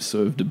have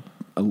served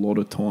a lot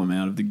of time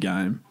out of the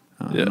game,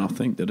 and I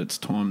think that it's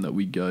time that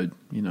we go,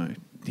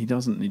 he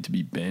doesn't need to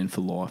be banned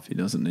for life. He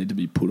doesn't need to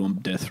be put on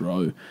death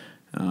row.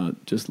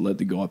 Just let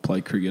the guy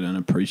play cricket and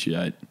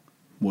appreciate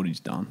what he's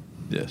done.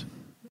 Yes.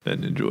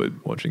 And enjoyed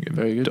watching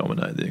him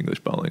dominate the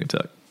English bowling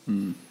attack.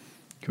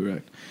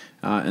 Correct.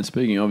 And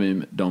speaking of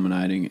him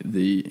dominating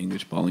the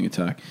English bowling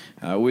attack,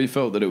 we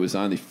felt that it was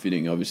only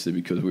fitting, obviously,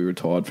 because we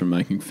retired from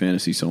making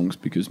fantasy songs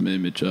because me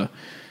and Mitch are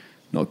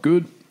not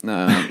good.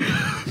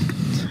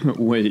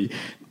 We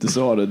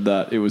decided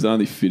that it was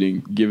only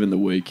fitting, given the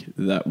week,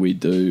 that we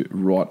do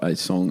write a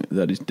song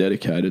that is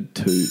dedicated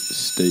to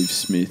Steve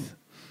Smith.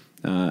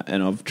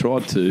 And I've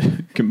tried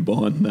to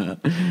combine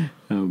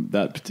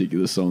that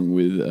particular song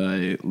with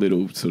a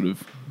little sort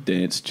of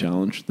dance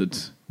challenge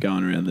that's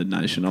going around the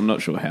nation. I'm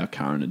not sure how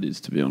current it is,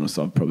 to be honest.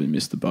 I've probably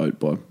missed the boat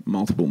by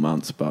multiple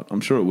months, but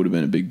I'm sure it would have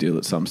been a big deal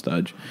at some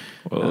stage.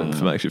 Well,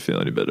 if it makes you feel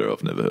any better,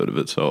 I've never heard of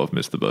it, so I've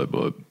missed the boat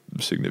by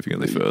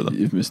significantly further.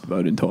 You've missed the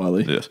boat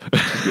entirely. Yes.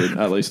 Good.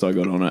 At least I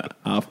got on it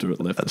after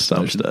it left at the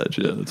some station. stage,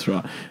 yeah. That's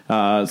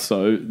right.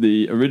 So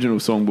the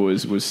original song,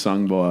 boys, was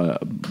sung by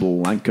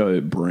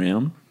Blanco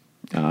Brown.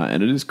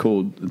 And it is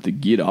called The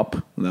Get Up,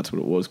 and that's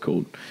what it was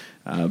called.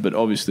 But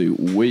obviously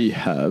we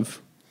have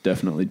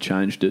definitely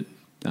changed it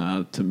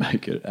to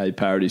make it a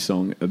parody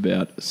song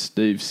about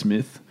Steve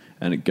Smith,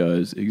 and it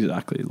goes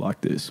exactly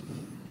like this.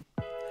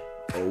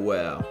 Oh,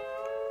 wow.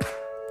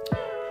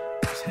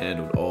 He's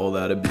handled all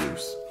that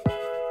abuse.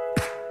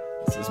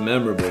 This is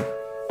memorable.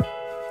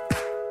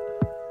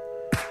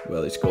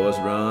 Well, he scores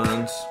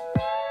runs.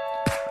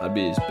 I'd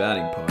be his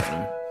batting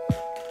partner,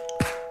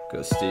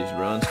 because Steve's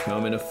runs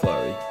come in a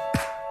flurry.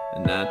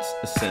 And that's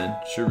a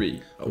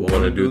century. I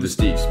wanna do the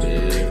Steve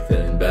Smith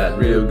and bat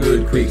real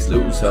good, quicks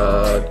lose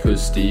hard,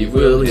 cause Steve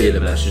will hit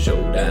him. Ashes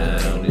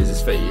Showdown is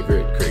his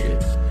favourite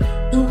cricket.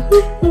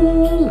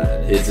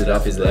 And hits it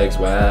off his legs,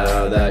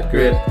 wow, that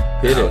grip.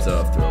 Hit it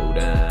off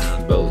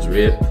throwdown, bowls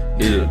rip.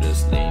 Hit it,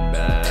 just lean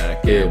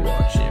back and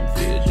watch him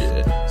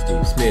fidget.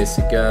 Steve Smith's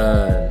a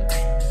gun.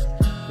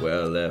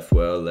 Well left,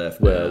 well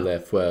left, well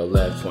left, well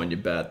left. On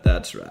your bat,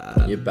 that's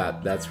right. Your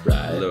bat, that's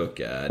right. Look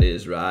at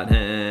his right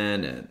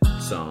hand and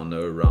it's on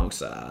the wrong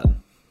side.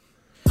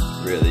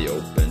 Really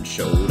open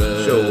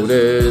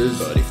shoulders,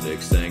 but he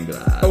flicks and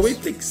glides. Oh, he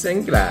flicks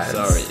and glides.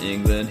 Sorry,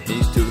 England,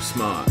 he's too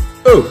smart.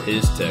 Oh,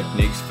 his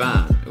technique's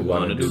fine. I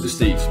wanna do the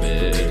Steve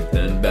Smith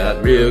and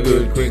bat real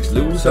good, quicks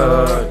lose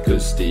hard,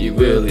 cause Steve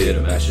will hit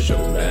him. Ashes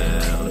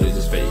Showdown is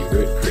his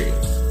favourite cricket.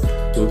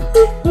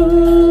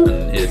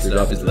 And hits it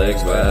off his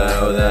legs,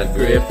 wow, that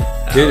grip.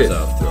 Hit it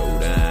off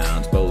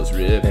throwdowns, bowlers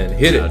rip. And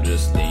hit it. Now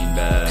just lean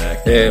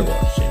back and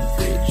watch him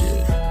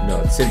fidget.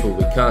 No, it's simple,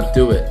 we can't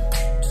do it.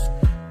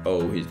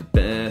 Oh, he's the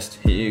best,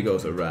 here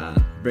goes a right.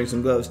 Bring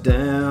some gloves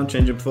down,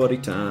 change them 40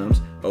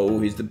 times. Oh,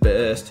 he's the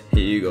best,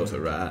 here goes a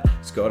right.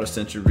 Scored a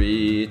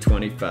century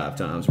 25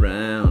 times.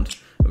 Round,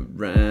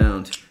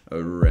 around,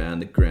 around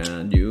the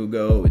ground you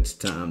go. It's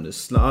time to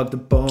slog the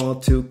ball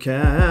to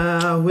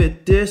cow.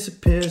 It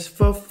disappears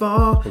for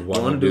fall.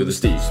 Wanna do the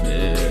Steve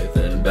Smith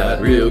and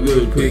bat real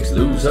good. Quicks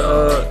lose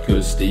heart,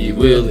 cause Steve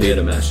will hit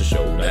a master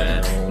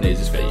showdown. Is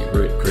his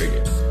favorite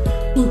cricket.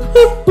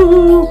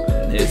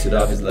 And hits it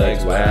off his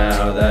legs,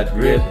 wow, that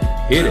grip.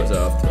 Hit it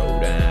off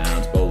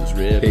throwdowns, bowls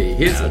rip. He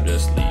hits now it.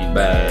 just lean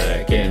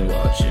back and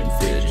watch him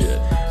fidget.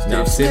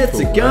 Now Steve Smith's a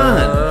simple.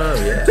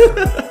 gun. Yeah.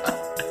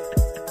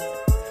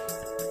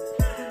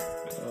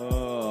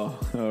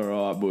 All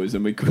right, boys,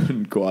 and we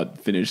couldn't quite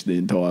finish the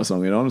entire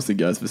song. It honestly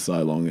goes for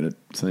so long, and it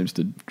seems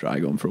to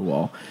drag on for a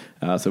while.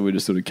 So we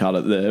just sort of cut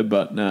it there.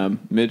 But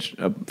Mitch,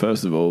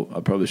 first of all,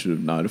 I probably should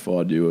have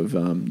notified you of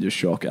your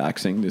shock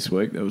axing this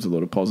week. There was a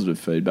lot of positive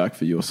feedback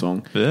for your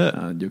song,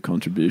 your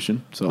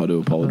contribution. So I do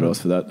apologise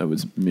for that. That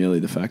was merely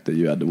the fact that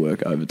you had to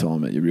work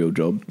overtime at your real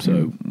job.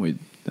 So we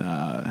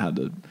had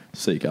to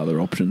seek other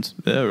options.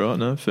 Yeah, right.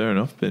 No, fair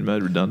enough. Been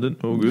made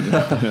redundant. All good.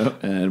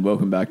 And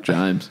welcome back,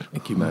 James.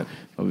 Thank you, mate.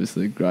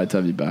 Obviously, great to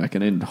have you back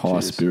and in high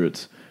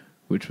spirits,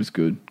 which was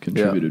good.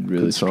 Contributed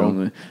really good song.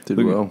 strongly.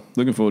 Did well.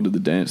 Looking forward to the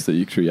dance that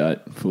you create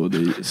for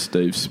the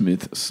Steve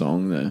Smith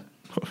song there.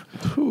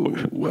 Ooh,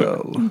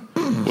 well,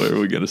 Where are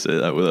we going to see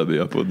that? Will that be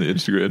up on the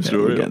Instagram Yeah,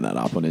 story? we're getting that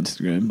up on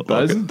Instagram.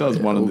 Baze does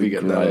one of we'll the be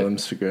getting that on great.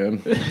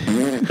 Instagram.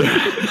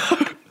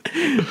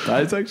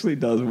 Baze actually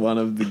does one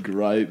of the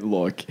great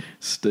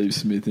Steve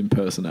Smith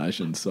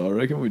impersonations. So I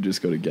reckon we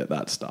just got to get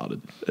that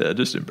started. Yeah,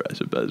 just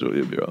embrace it, Basil.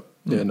 You'll be right.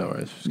 Yeah, no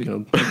worries. Just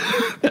gonna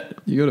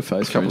You got a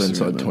face for couple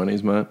Instagram, inside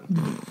mate. 20s, mate.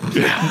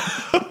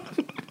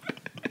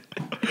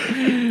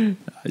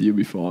 You'll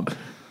be fine.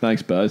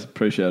 Thanks, Baz.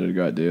 Appreciate it a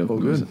great deal. All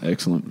It was good.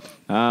 excellent.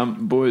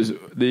 Boys,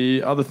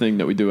 the other thing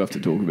that we do have to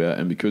talk about,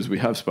 and because we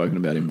have spoken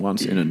about him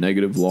once in a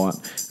negative light,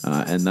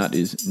 and that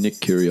is Nick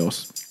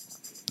Kyrgios.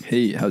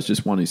 He has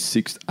just won his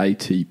 6th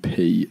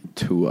ATP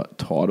Tour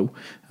title,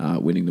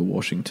 winning the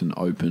Washington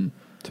Open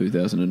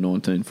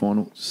 2019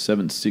 final,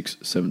 7-6,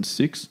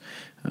 7-6.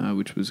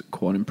 Which was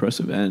quite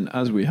impressive. And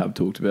as we have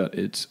talked about,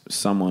 it's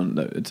someone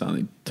that it's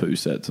only 2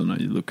 sets. I know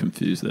you look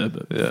confused there,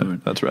 but Yeah,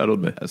 that's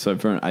rattled me. so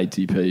for an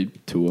ATP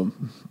tour,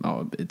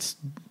 it's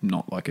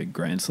not like a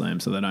Grand Slam,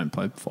 so they don't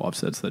play 5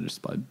 sets. They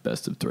just play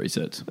best of 3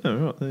 sets. All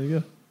right, there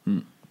you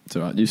go. It's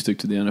all right. You stick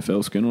to the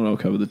NFL, Skinner, and I'll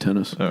cover the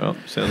tennis. All right,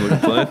 sounds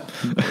like a plan.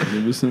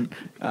 Magnificent.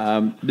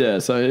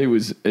 So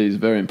he's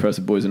very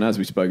impressive, boys. And as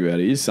we spoke about,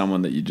 he is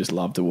someone that you just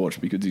love to watch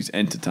because he's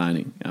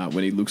entertaining.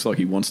 When he looks like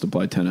he wants to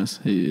play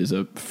tennis, he is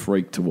a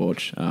freak to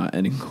watch.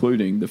 And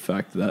including the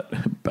fact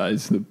that,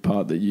 Baze, the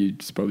part that you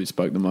probably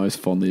spoke the most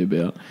fondly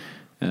about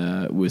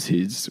was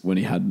when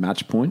he had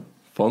match point.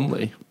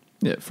 Fondly.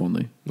 Yeah,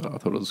 fondly. Oh, I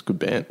thought it was a good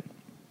band.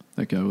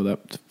 Okay, well,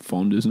 that's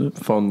fond, isn't it?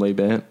 Fondly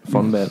band.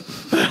 Fond band.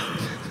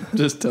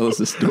 Just tell us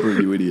the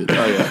story, you idiot.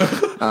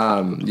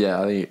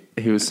 I think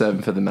he was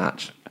serving for the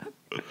match.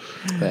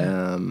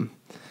 And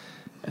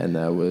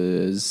there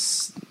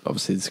was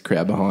obviously this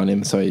crowd behind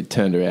him, so he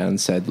turned around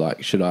and said,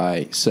 should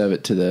I serve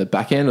it to the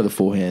backhand or the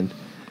forehand?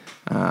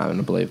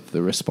 And I believe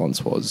the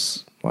response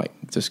was,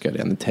 just go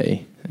down the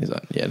tee. He's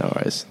like, yeah, no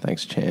worries.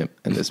 Thanks, champ.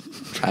 And just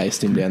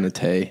aced him down the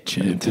tee.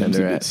 Champ and was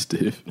a bit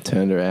stiff.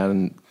 Turned around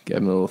and gave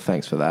him a little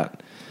thanks for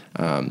that.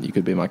 You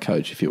could be my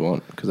coach if you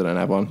want, because I don't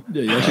have one.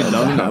 Yeah, you actually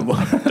doesn't have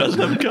one. Doesn't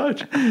have a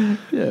coach.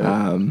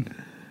 Yeah.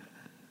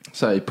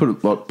 So he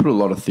put a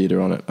lot of theatre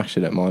on it.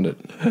 Actually, don't mind it.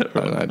 I don't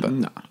know, but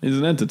No, he's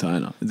an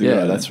entertainer. He's a Yeah,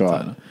 great that's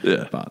right. entertainer.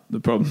 Yeah. But the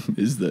problem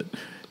is that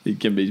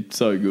it can be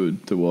so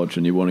good to watch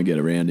and you want to get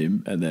around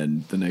him, and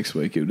then the next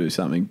week he'll do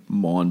something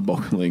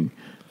mind-boggling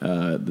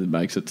that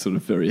makes it sort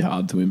of very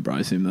hard to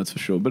embrace him, that's for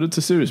sure. But it's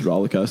a serious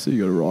roller coaster.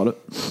 You got to ride it.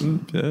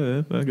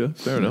 Yeah, okay,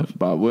 fair enough.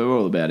 But we're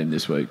all about him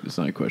this week. There's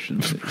no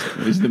question.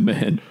 He's the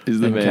man. He's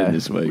the man Okay.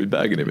 this We're week.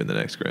 bagging him in the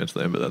next Grand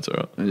Slam, but that's all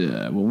right.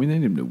 Yeah, well, we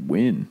need him to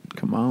win.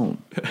 Come on.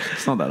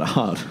 It's not that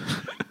hard.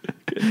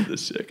 Get to the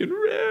second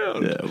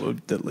round. Yeah, well,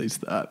 at least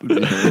that would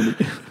be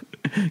handy.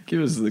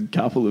 Give us a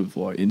couple of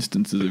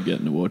instances of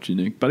getting to watch you,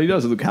 Nick. But he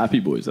does look happy,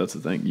 boys. That's the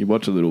thing. You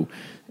watch a little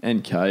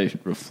NK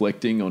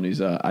reflecting on his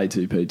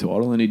ATP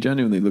title, and he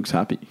genuinely looks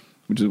happy,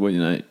 which is what you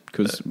need.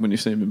 Because when you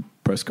see him in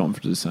press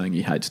conferences saying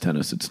he hates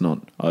tennis, it's not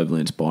overly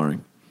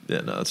inspiring.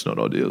 Yeah, no, it's not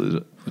ideal, is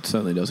it? It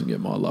certainly doesn't get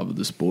my love of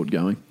the sport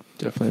going.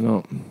 definitely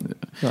not.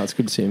 No, it's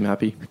good to see him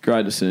happy.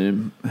 Great to see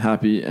him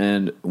happy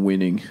and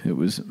winning. It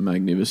was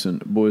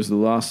magnificent. Boys, the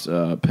last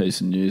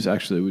piece of news,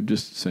 actually, we've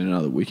just seen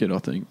another wicket, I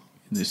think,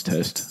 in this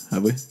test,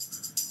 have we?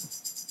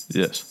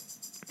 Yes.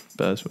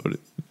 Baz,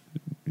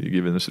 you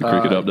giving us the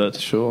cricket updates?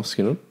 Sure,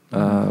 Skinner.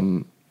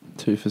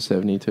 2 for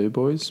 72,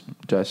 boys.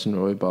 Jason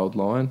Roy bowled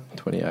line,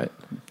 28.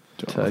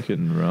 Take it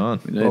and run.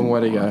 Long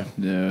way to go.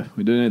 Yeah,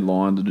 we do need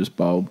Lyon to just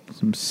bowl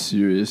some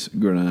serious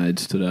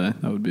grenades today.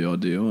 That would be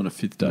ideal on a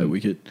fifth day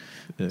wicket.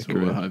 Yeah, That's what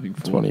we're hoping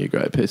for. It's one of your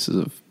great pieces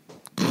of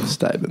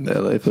Statement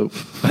there, Lethal.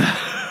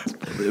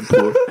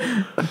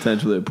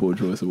 Potentially a poor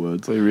choice of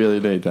words. We really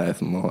need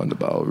Nathan Lyon to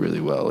bowl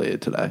really well here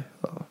today.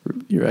 Oh,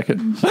 you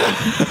reckon?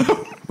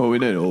 Well, we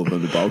need all of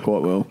them to bowl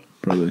quite well,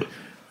 probably,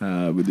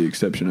 with the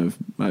exception of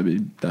maybe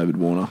David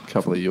Warner. A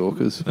couple of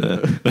Yorkers.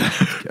 Go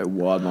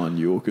wide line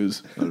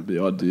Yorkers. That would be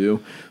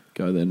ideal.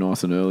 Go there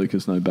nice and early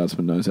because no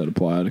batsman knows how to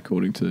play it,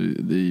 according to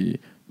the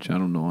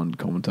Channel 9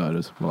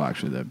 commentators. Well,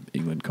 actually, they're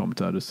England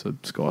commentators, so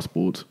Sky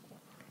Sports.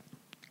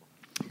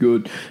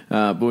 Good.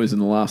 Boys,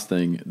 and the last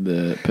thing,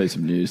 the piece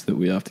of news that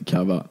we have to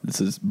cover,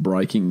 this is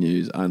breaking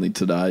news only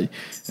today,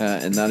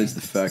 and that is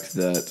the fact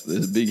that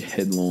there's a big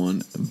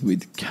headline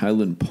with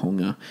Kalen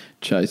Ponga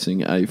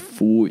chasing a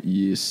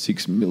 4-year,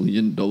 $6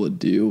 million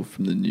deal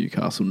from the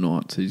Newcastle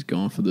Knights. He's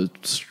gone for the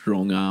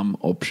strong arm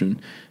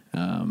option.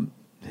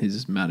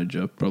 His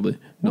manager, probably,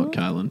 not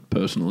Kalen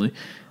personally.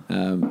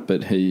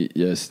 But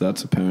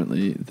that's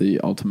apparently the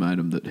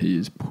ultimatum that he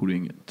is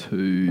putting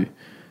to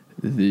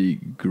the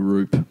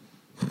group.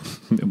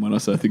 And when I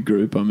say the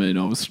group, I mean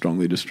I was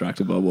strongly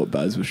distracted by what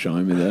Baz was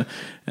showing me there.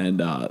 And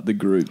the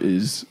group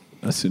is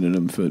a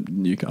synonym for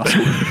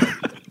Newcastle.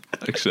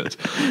 Makes sense.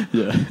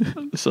 Yeah.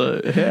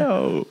 So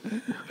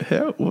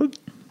what?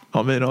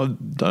 I mean, I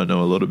don't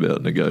know a lot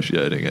about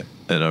negotiating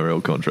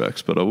NRL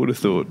contracts, but I would have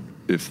thought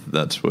if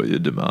that's what you're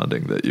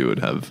demanding, that you would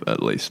have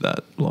at least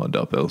that lined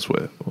up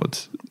elsewhere.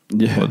 What's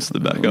the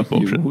backup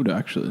option? You would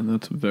actually, and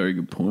that's a very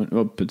good point.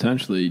 Well,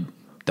 potentially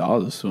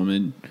does. I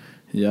mean,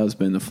 he has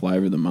been the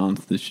flavour of the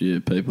month this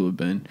year. People have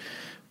been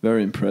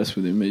very impressed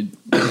with him.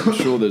 I'm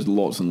sure there's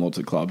lots and lots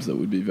of clubs that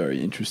would be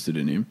very interested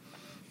in him.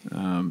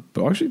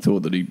 But I actually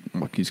thought that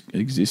his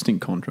existing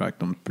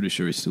contract, I'm pretty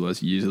sure he still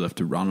has years left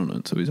to run on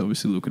it, so he's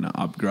obviously looking to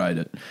upgrade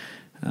it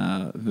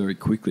very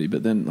quickly.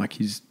 But then,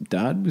 his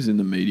dad was in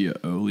the media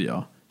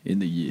earlier in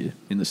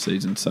the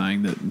season,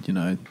 saying that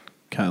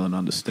Kalen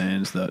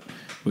understands that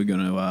we're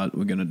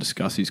going to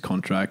discuss his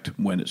contract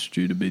when it's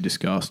due to be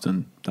discussed,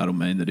 and that'll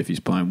mean that if he's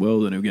playing well,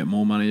 then he'll get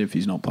more money. If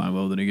he's not playing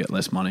well, then he'll get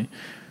less money.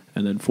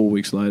 And then 4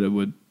 weeks later,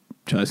 we're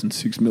chasing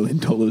 $6 million.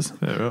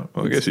 Yeah, right.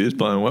 Well, I guess he is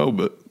playing well,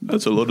 but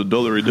that's a lot of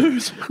dollary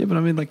dues. Yeah, but I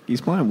mean,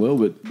 he's playing well,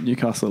 but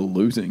Newcastle are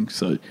losing,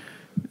 so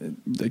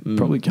they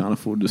probably can't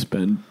afford to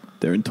spend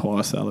their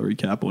entire salary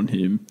cap on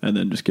him and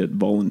then just get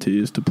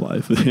volunteers to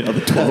play for the other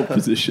 12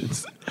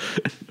 positions.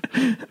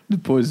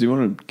 Boys, do you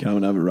want to come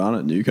and have a run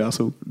at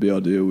Newcastle? It'd be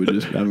ideal. We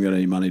just haven't got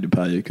any money to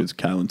pay you because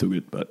Kalen took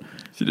it. But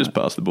if you just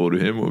pass the ball to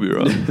him, we'll be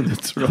right.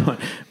 That's right.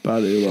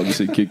 But he'll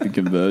obviously kick the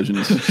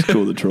conversions,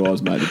 score the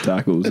tries, make the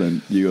tackles,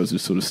 and you guys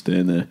just sort of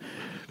stand there.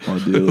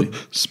 Ideally.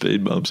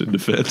 Speed bumps in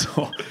defence.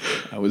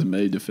 That was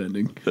me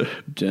defending.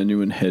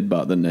 Genuine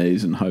headbutt the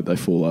knees and hope they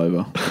fall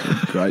over.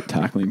 Great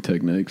tackling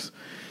techniques.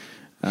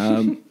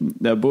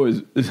 Now,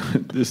 boys,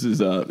 this is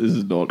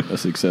not a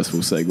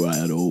successful segue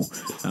at all,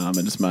 and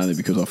it's mainly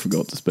because I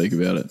forgot to speak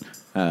about it.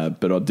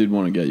 But I did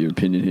want to get your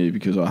opinion here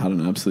because I had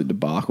an absolute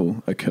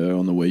debacle occur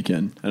on the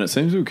weekend, and it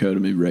seems to occur to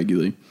me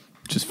regularly,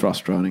 which is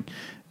frustrating.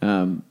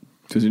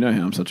 Because you know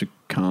how I'm such a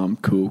calm,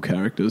 cool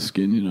character,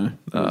 Skin,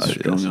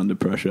 strong under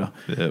pressure.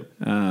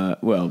 Yep.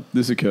 Well,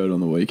 this occurred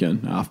on the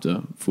weekend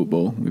after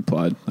football. We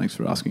played. Thanks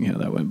for asking how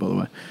that went, by the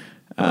way.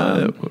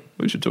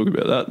 We should talk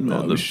about that.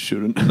 No, we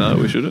shouldn't. No,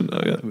 we shouldn't.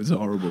 Okay. It was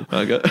horrible.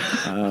 Okay.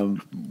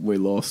 We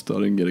lost. I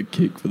didn't get a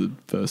kick for the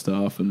first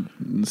half, and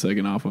in the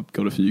second half I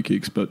got a few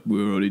kicks, but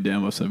we were already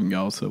down by 7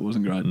 goals, so it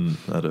wasn't great.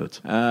 That hurts.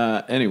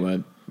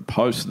 Anyway,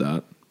 post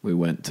that, we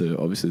went to,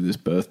 obviously, this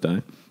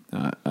birthday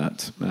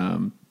at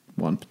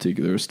one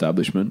particular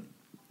establishment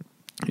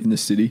in the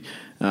city,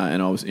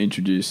 and I was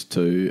introduced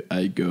to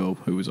a girl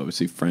who was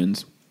obviously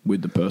friends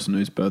with the person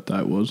whose birthday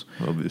it was.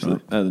 Obviously.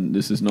 And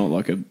this is not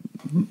like a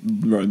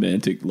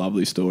romantic,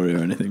 lovely story or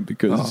anything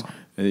because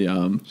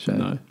shame.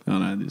 No, I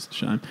know this is a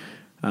shame.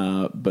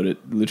 But it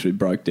literally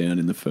broke down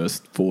in the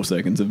first 4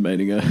 seconds of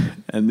meeting her.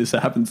 And this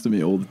happens to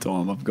me all the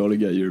time. I've got to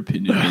get your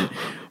opinion here.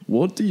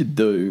 What do you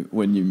do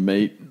when you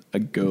meet a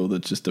girl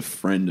that's just a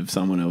friend of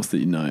someone else that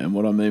you know? And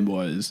what I mean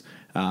by is,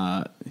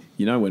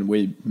 when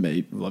we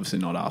meet, well, obviously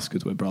not us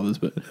because we're brothers,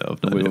 but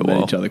we all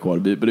meet each other quite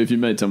a bit. But if you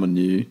meet someone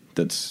new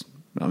that's,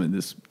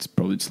 this it's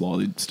probably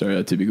slightly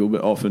stereotypical,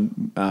 but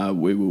often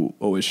we will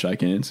always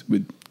shake hands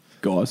with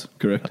guys,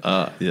 correct?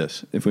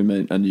 Yes. If we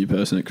meet a new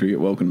person at cricket,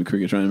 welcome to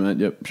cricket training, mate.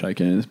 Yep, shake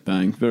hands,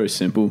 bang. Very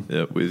simple.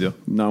 Yep, with you.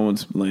 No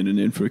one's leaning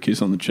in for a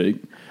kiss on the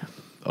cheek.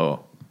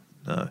 Oh,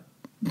 no.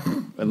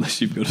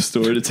 Unless you've got a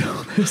story to tell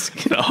us.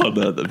 I've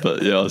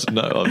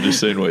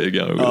just seen where you're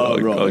going.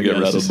 I get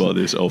rattled by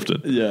this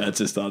often. Yeah, it's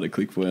just started to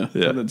click for you.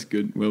 Yeah. That's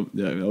good. Well,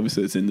 yeah,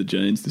 obviously it's in the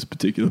genes, this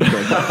particular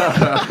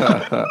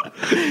problem.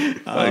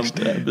 Thanks,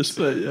 Dad.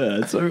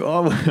 So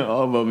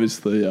I'm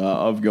obviously,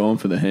 I've gone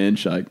for the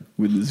handshake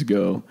with this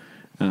girl.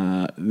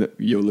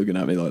 You're looking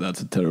at me like that's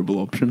a terrible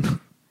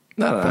option.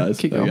 No,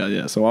 keep going.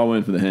 Yeah, so I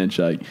went for the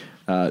handshake.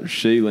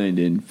 She leaned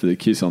in for the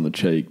kiss on the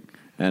cheek.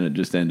 And it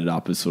just ended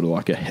up as sort of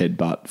like a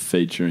headbutt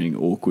featuring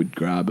awkward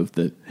grab of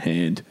the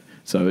hand.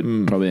 So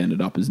it probably ended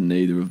up as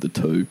neither of the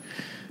two,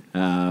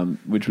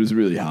 which was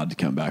really hard to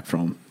come back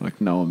from.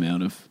 Like no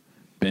amount of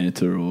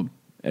banter or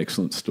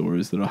excellent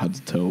stories that I had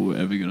to tell were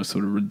ever going to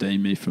sort of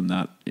redeem me from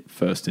that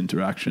first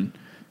interaction.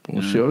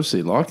 Well, she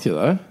obviously liked you,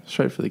 though.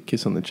 Straight for the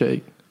kiss on the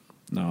cheek.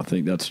 No, I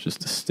think that's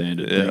just a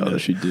standard thing that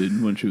she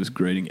did when she was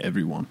greeting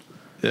everyone.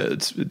 Yeah,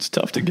 it's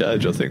tough to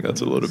gauge. I think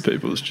that's a lot of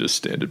people's just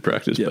standard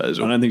practice. Yeah,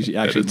 Basil. I don't think she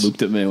actually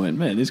looked at me and went,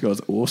 "Man, this guy's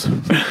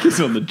awesome." Kiss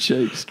on the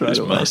cheek straight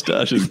away. His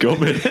moustache has got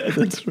me. Yeah,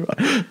 that's right.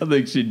 I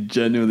think she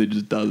genuinely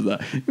just does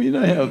that. You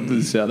know how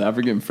the South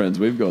African friends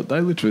we've got,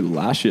 they literally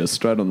lash you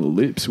straight on the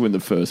lips when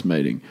the first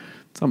meeting.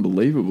 It's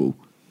unbelievable.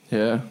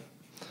 Yeah.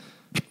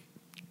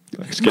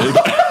 Thanks, Gabe.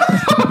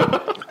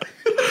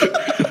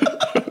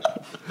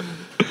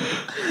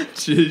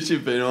 Jeez,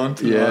 you've been on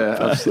tonight. Yeah,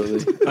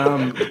 absolutely.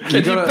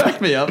 Can you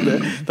back me up there?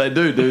 They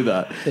do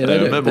that. Yeah,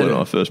 I remember when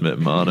I first met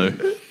Manu.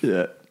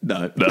 Yeah.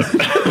 No.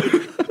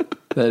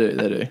 They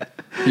do.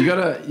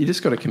 You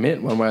just gotta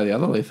commit one way or the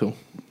other, Lethal.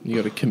 You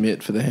got to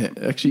commit for the hand.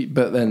 Actually,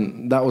 but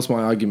then that was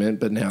my argument.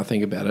 But now I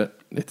think about it,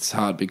 it's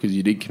hard because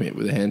you did commit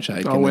with a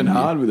handshake. I went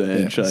hard with a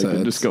handshake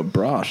and just got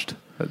brushed.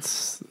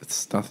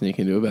 It's nothing you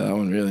can do about that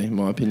one, really, in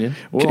my opinion.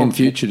 Well, in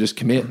future, just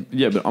commit.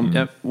 Yeah, but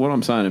what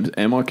I'm saying is,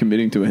 am I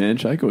committing to a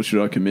handshake or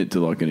should I commit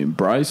to like an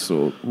embrace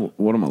or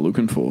what am I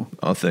looking for?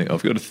 I think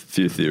I've got a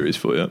few theories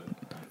for you.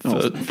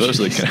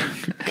 Firstly,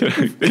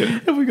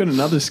 have we got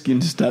another skin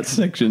stats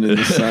section in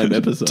the same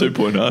episode?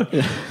 2.0.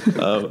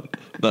 Yeah.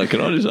 No,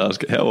 can I just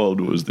ask, how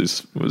old was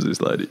this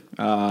lady?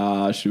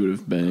 She would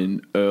have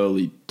been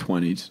early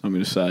 20s. I'm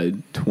going to say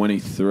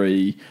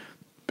 23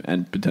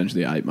 and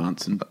potentially 8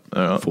 months and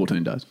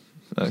 14 days.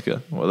 Okay,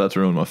 well that's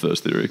ruined my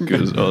first theory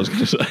because I was going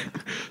to say,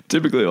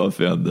 typically I've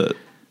found that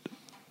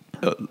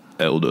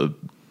elder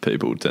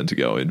people tend to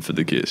go in for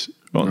the kiss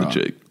on the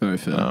cheek. Very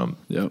fair.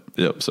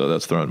 Yep. So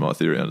that's thrown my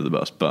theory under the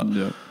bus, but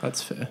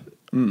that's fair.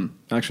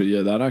 Actually,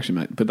 yeah, that actually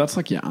makes. But that's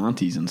like your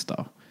aunties and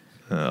stuff.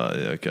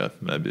 Yeah, okay.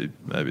 Maybe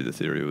the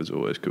theory was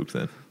always cooked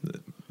then.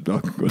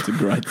 That's a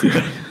great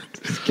theory.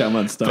 Come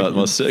on, start. But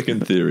my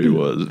second theory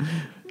was,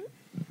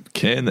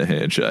 can the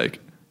handshake,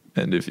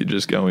 and if you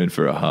just go in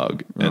for a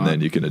hug, and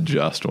then you can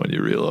adjust when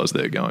you realise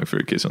they're going for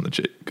a kiss on the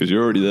cheek because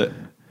you're already there.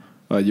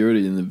 Oh, you're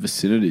already in the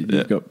vicinity.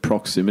 You've got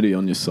proximity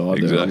on your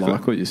side there. I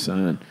like what you're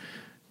saying.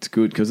 It's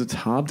good because it's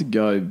hard to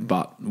go,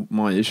 but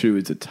my issue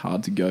is it's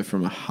hard to go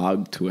from a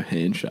hug to a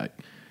handshake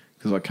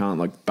because I can't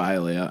like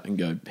bail out and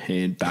go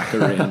hand back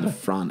around the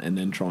front and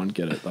then try and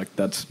get it. Like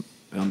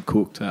I'm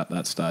cooked at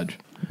that stage.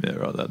 Yeah,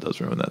 right. That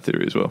does ruin that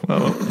theory as well. Oh,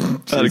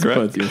 well. That's great.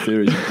 Both your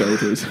theories and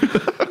filters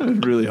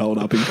really hold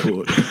up in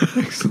court.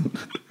 Excellent.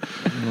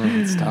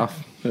 It's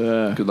tough.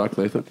 Good luck,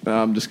 Lethal.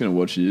 I'm just going to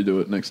watch you do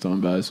it next time,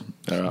 Baz.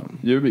 All right.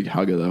 You're a big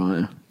hugger, though,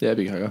 aren't you? Yeah,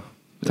 big hugger.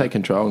 Take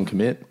control and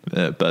commit.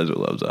 Yeah,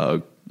 Basil loves a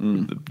hug.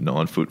 The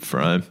 9-foot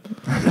frame.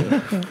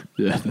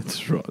 Yeah,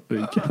 that's right.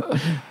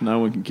 No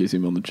one can kiss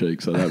him on the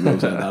cheek, so that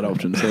rules out that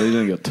option. So he's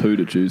only got 2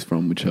 to choose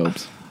from, which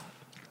helps.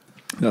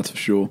 That's for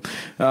sure.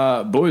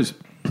 Boys,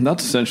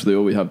 that's essentially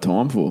all we have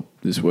time for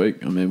this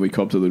week. I mean, we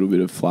copped a little bit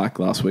of flack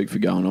last week for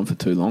going on for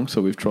too long,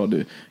 so we've tried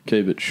to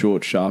keep it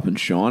short, sharp and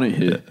shiny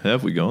here. Yeah, how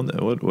have we gone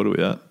there? What are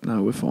we at?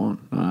 No, we're fine.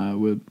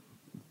 We've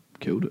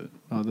killed it.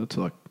 That's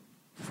like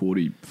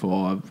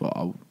 45.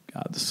 I'll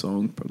guard the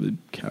song, probably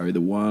carry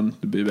the one.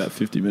 It'll be about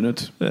 50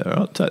 minutes. Yeah, all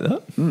right, take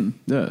that.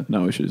 Yeah,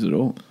 no issues at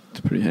all. It's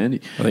pretty handy.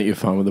 I think you're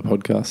fine with the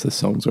podcast. The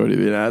song's already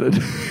been added.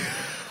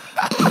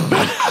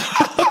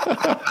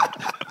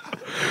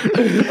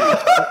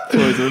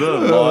 Boys, we're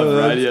not a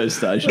live radio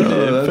station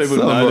here. People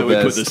know that we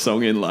put the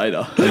song in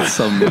later. That's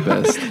some of the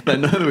best. They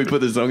know that we put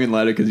the song in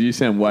later because you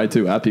sound way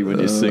too happy when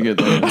you sing it.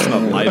 It's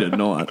not late at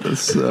night.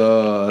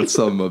 That's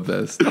some of the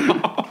best.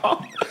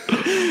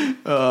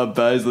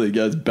 Baisley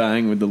goes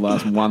bang with the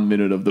last 1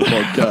 minute of the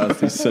podcast.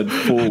 He said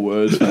 4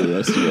 words for the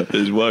rest of it.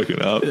 He's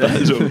woken up.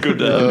 Basil, good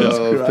to have you.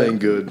 Oh, been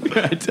good.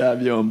 Great to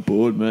have you on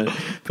board, man.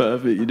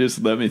 Perfect. You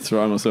just let me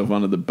throw myself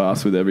under the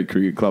bus with every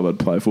cricket club I'd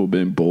play for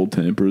being ball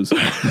tamperers.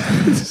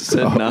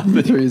 Said nothing.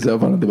 You threw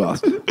yourself under the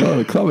bus. Oh,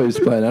 the club who's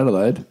playing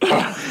Adelaide.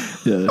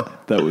 Yeah,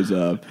 that was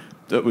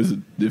a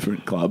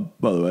different club,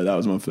 by the way. That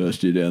was my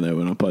first year down there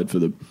when I played for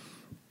the...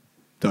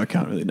 I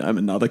can't really name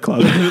another club.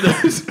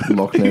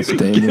 Loch Ness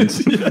Demons.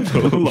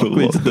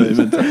 Lockleys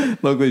Demons.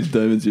 Lockleys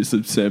Demons used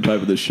to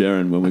sandpaper the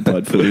Sharon when we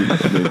played footy.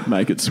 We'd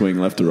make it swing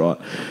left to right.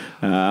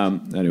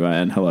 Anyway,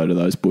 and hello to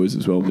those boys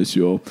as well. Miss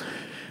you all.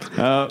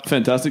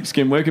 Fantastic.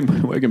 Skim, where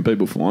can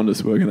people find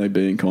us? Where can they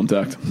be in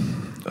contact?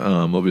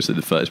 Obviously,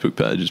 the Facebook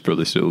page is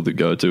probably still the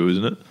go-to,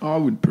 isn't it? I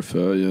would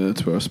prefer,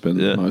 that's where I spend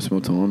most of my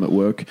time at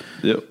work.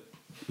 Yep.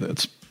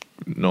 That's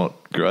not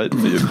great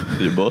for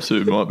your boss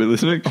who might be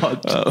listening.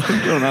 I've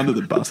gone under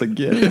the bus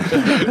again.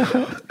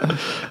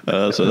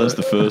 So that's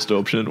the first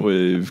option.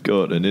 We've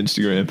got an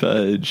Instagram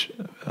page,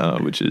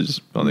 which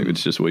is, I think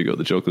it's just We Got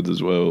The Chocolates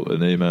as well,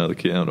 an email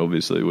account,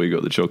 obviously, We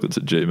Got The Chocolates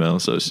at Gmail,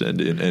 so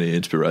send in any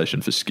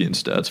inspiration for skin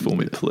stats for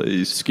me,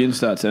 please. Skin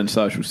stats and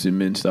social sim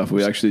bin stuff.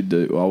 We actually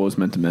do. I was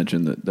meant to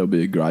mention that there'll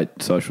be a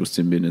great social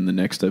sim bin in the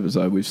next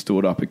episode. We've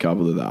stored up a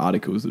couple of the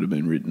articles that have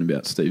been written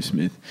about Steve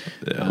Smith.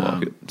 Yeah, I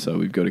like it. So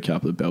we've got a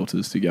couple of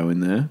belters to go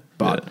in there,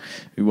 but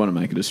we want to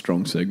make it a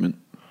strong segment.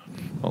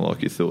 I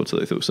like your thoughts,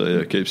 Lethal. So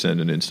yeah, keep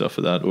sending in stuff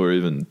for that, or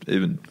even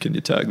can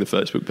you tag the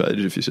Facebook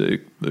page if you see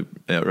the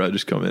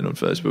outrageous comment on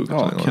Facebook? Or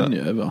something can like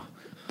you ever?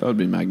 That would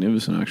be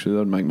magnificent, actually. That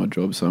would make my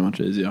job so much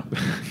easier.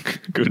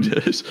 Good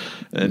news.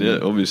 And yeah,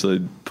 obviously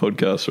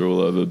podcasts are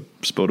all over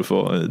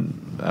Spotify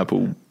and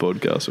Apple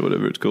Podcasts or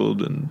whatever it's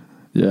called. And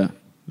yeah,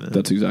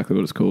 that's exactly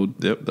what it's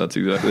called. Yep, that's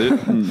exactly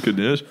it. Good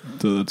news.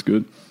 So that's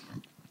good.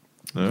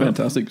 All right.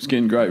 Fantastic.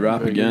 Skin, great wrap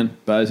Very again.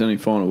 good. Bays, any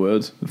final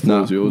words? The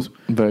floor's yours.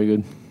 Very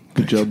good.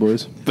 Good job,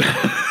 boys.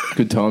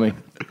 Good timing.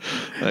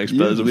 Thanks, You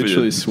Basil, for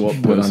literally your swap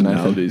Well done,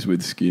 personalities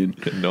with Skin.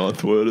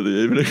 9th word of the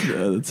evening.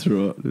 Yeah, that's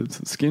right.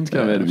 Skin's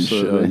come out of his show.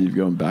 absolutely. You've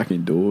gone back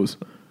indoors.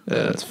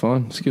 Yeah, it's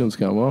fine. Skill's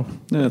going well.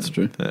 Yeah, that's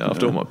true. Yeah,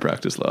 after all my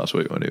practice last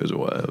week when he was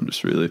away, I'm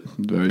just really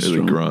Very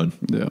strong. grown.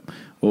 Yeah.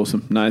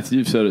 Awesome. Nathan,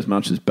 you've said as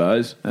much as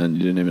Bays, and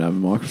you didn't even have a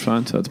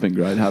microphone, so it's been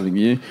great having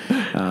you.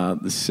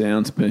 The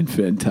sound's been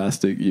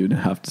fantastic, you'd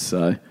have to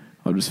say.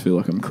 I just feel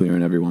like I'm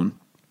clearing everyone.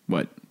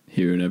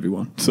 Hearing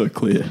everyone. So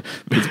clear.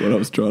 That's what I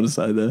was trying to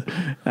say there.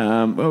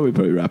 Well, we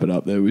probably wrap it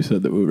up there. We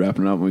said that we were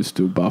wrapping up and we're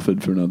still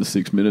buffered for another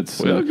 6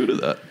 minutes. We are good at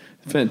that.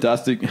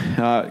 Fantastic.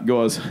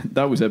 Guys,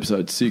 that was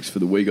episode 6 for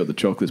the We Got the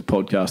Chocolates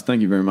podcast.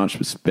 Thank you very much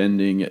for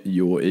spending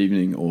your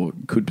evening, or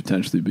could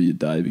potentially be your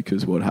day,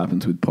 because what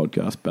happens with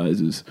podcast bays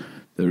is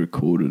they're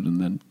recorded and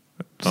then...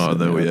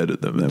 Then we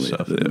edit them and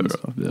stuff.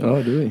 Yeah.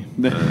 Oh, do we?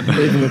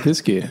 Even with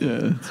this gear?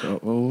 Yeah. So,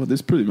 well,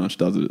 this pretty much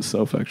does it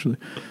itself, actually.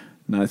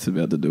 Nate's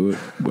about to do it.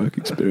 Work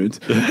experience.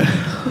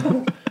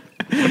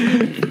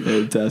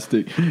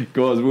 Fantastic.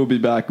 Guys, we'll be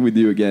back with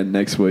you again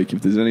next week.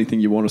 If there's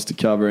anything you want us to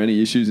cover,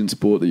 any issues in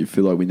sport that you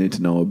feel like we need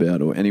to know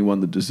about, or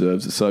anyone that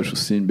deserves a social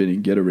sin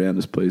binning, get around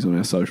us, please, on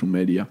our social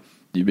media.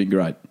 You've been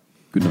great.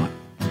 Good night.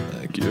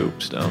 Thank you,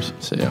 Stumps.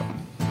 See ya.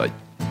 Bye.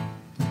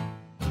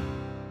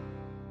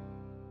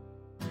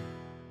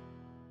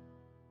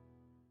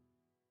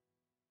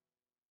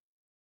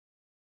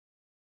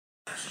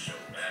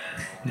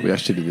 We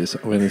actually did this.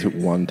 We only took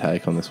one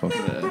take on this one.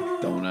 Yeah,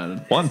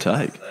 dominated. One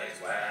take.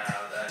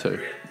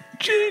 2.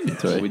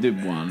 Genius. So we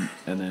did one,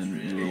 and then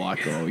we were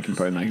like, oh, we can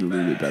probably make it a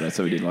little bit better,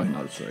 so we did like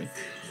another 3.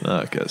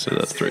 Okay, so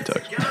that's 3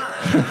 takes.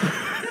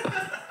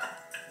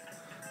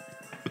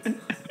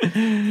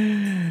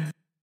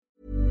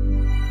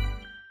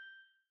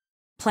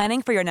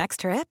 Planning for your next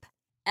trip?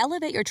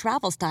 Elevate your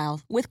travel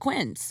style with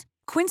Quince.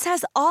 Quince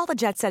has all the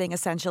jet-setting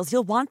essentials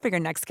you'll want for your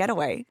next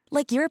getaway,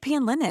 like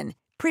European linen,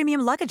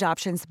 premium luggage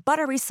options,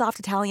 buttery soft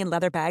Italian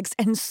leather bags,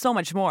 and so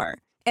much more.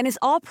 And is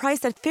all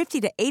priced at 50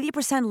 to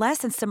 80% less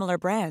than similar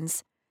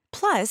brands.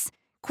 Plus,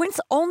 Quince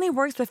only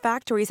works with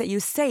factories that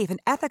use safe and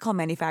ethical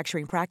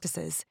manufacturing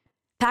practices.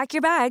 Pack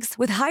your bags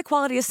with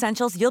high-quality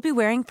essentials you'll be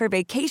wearing for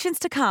vacations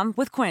to come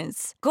with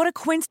Quince. Go to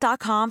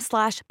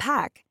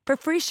quince.com/pack for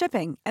free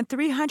shipping and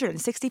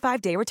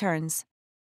 365-day returns.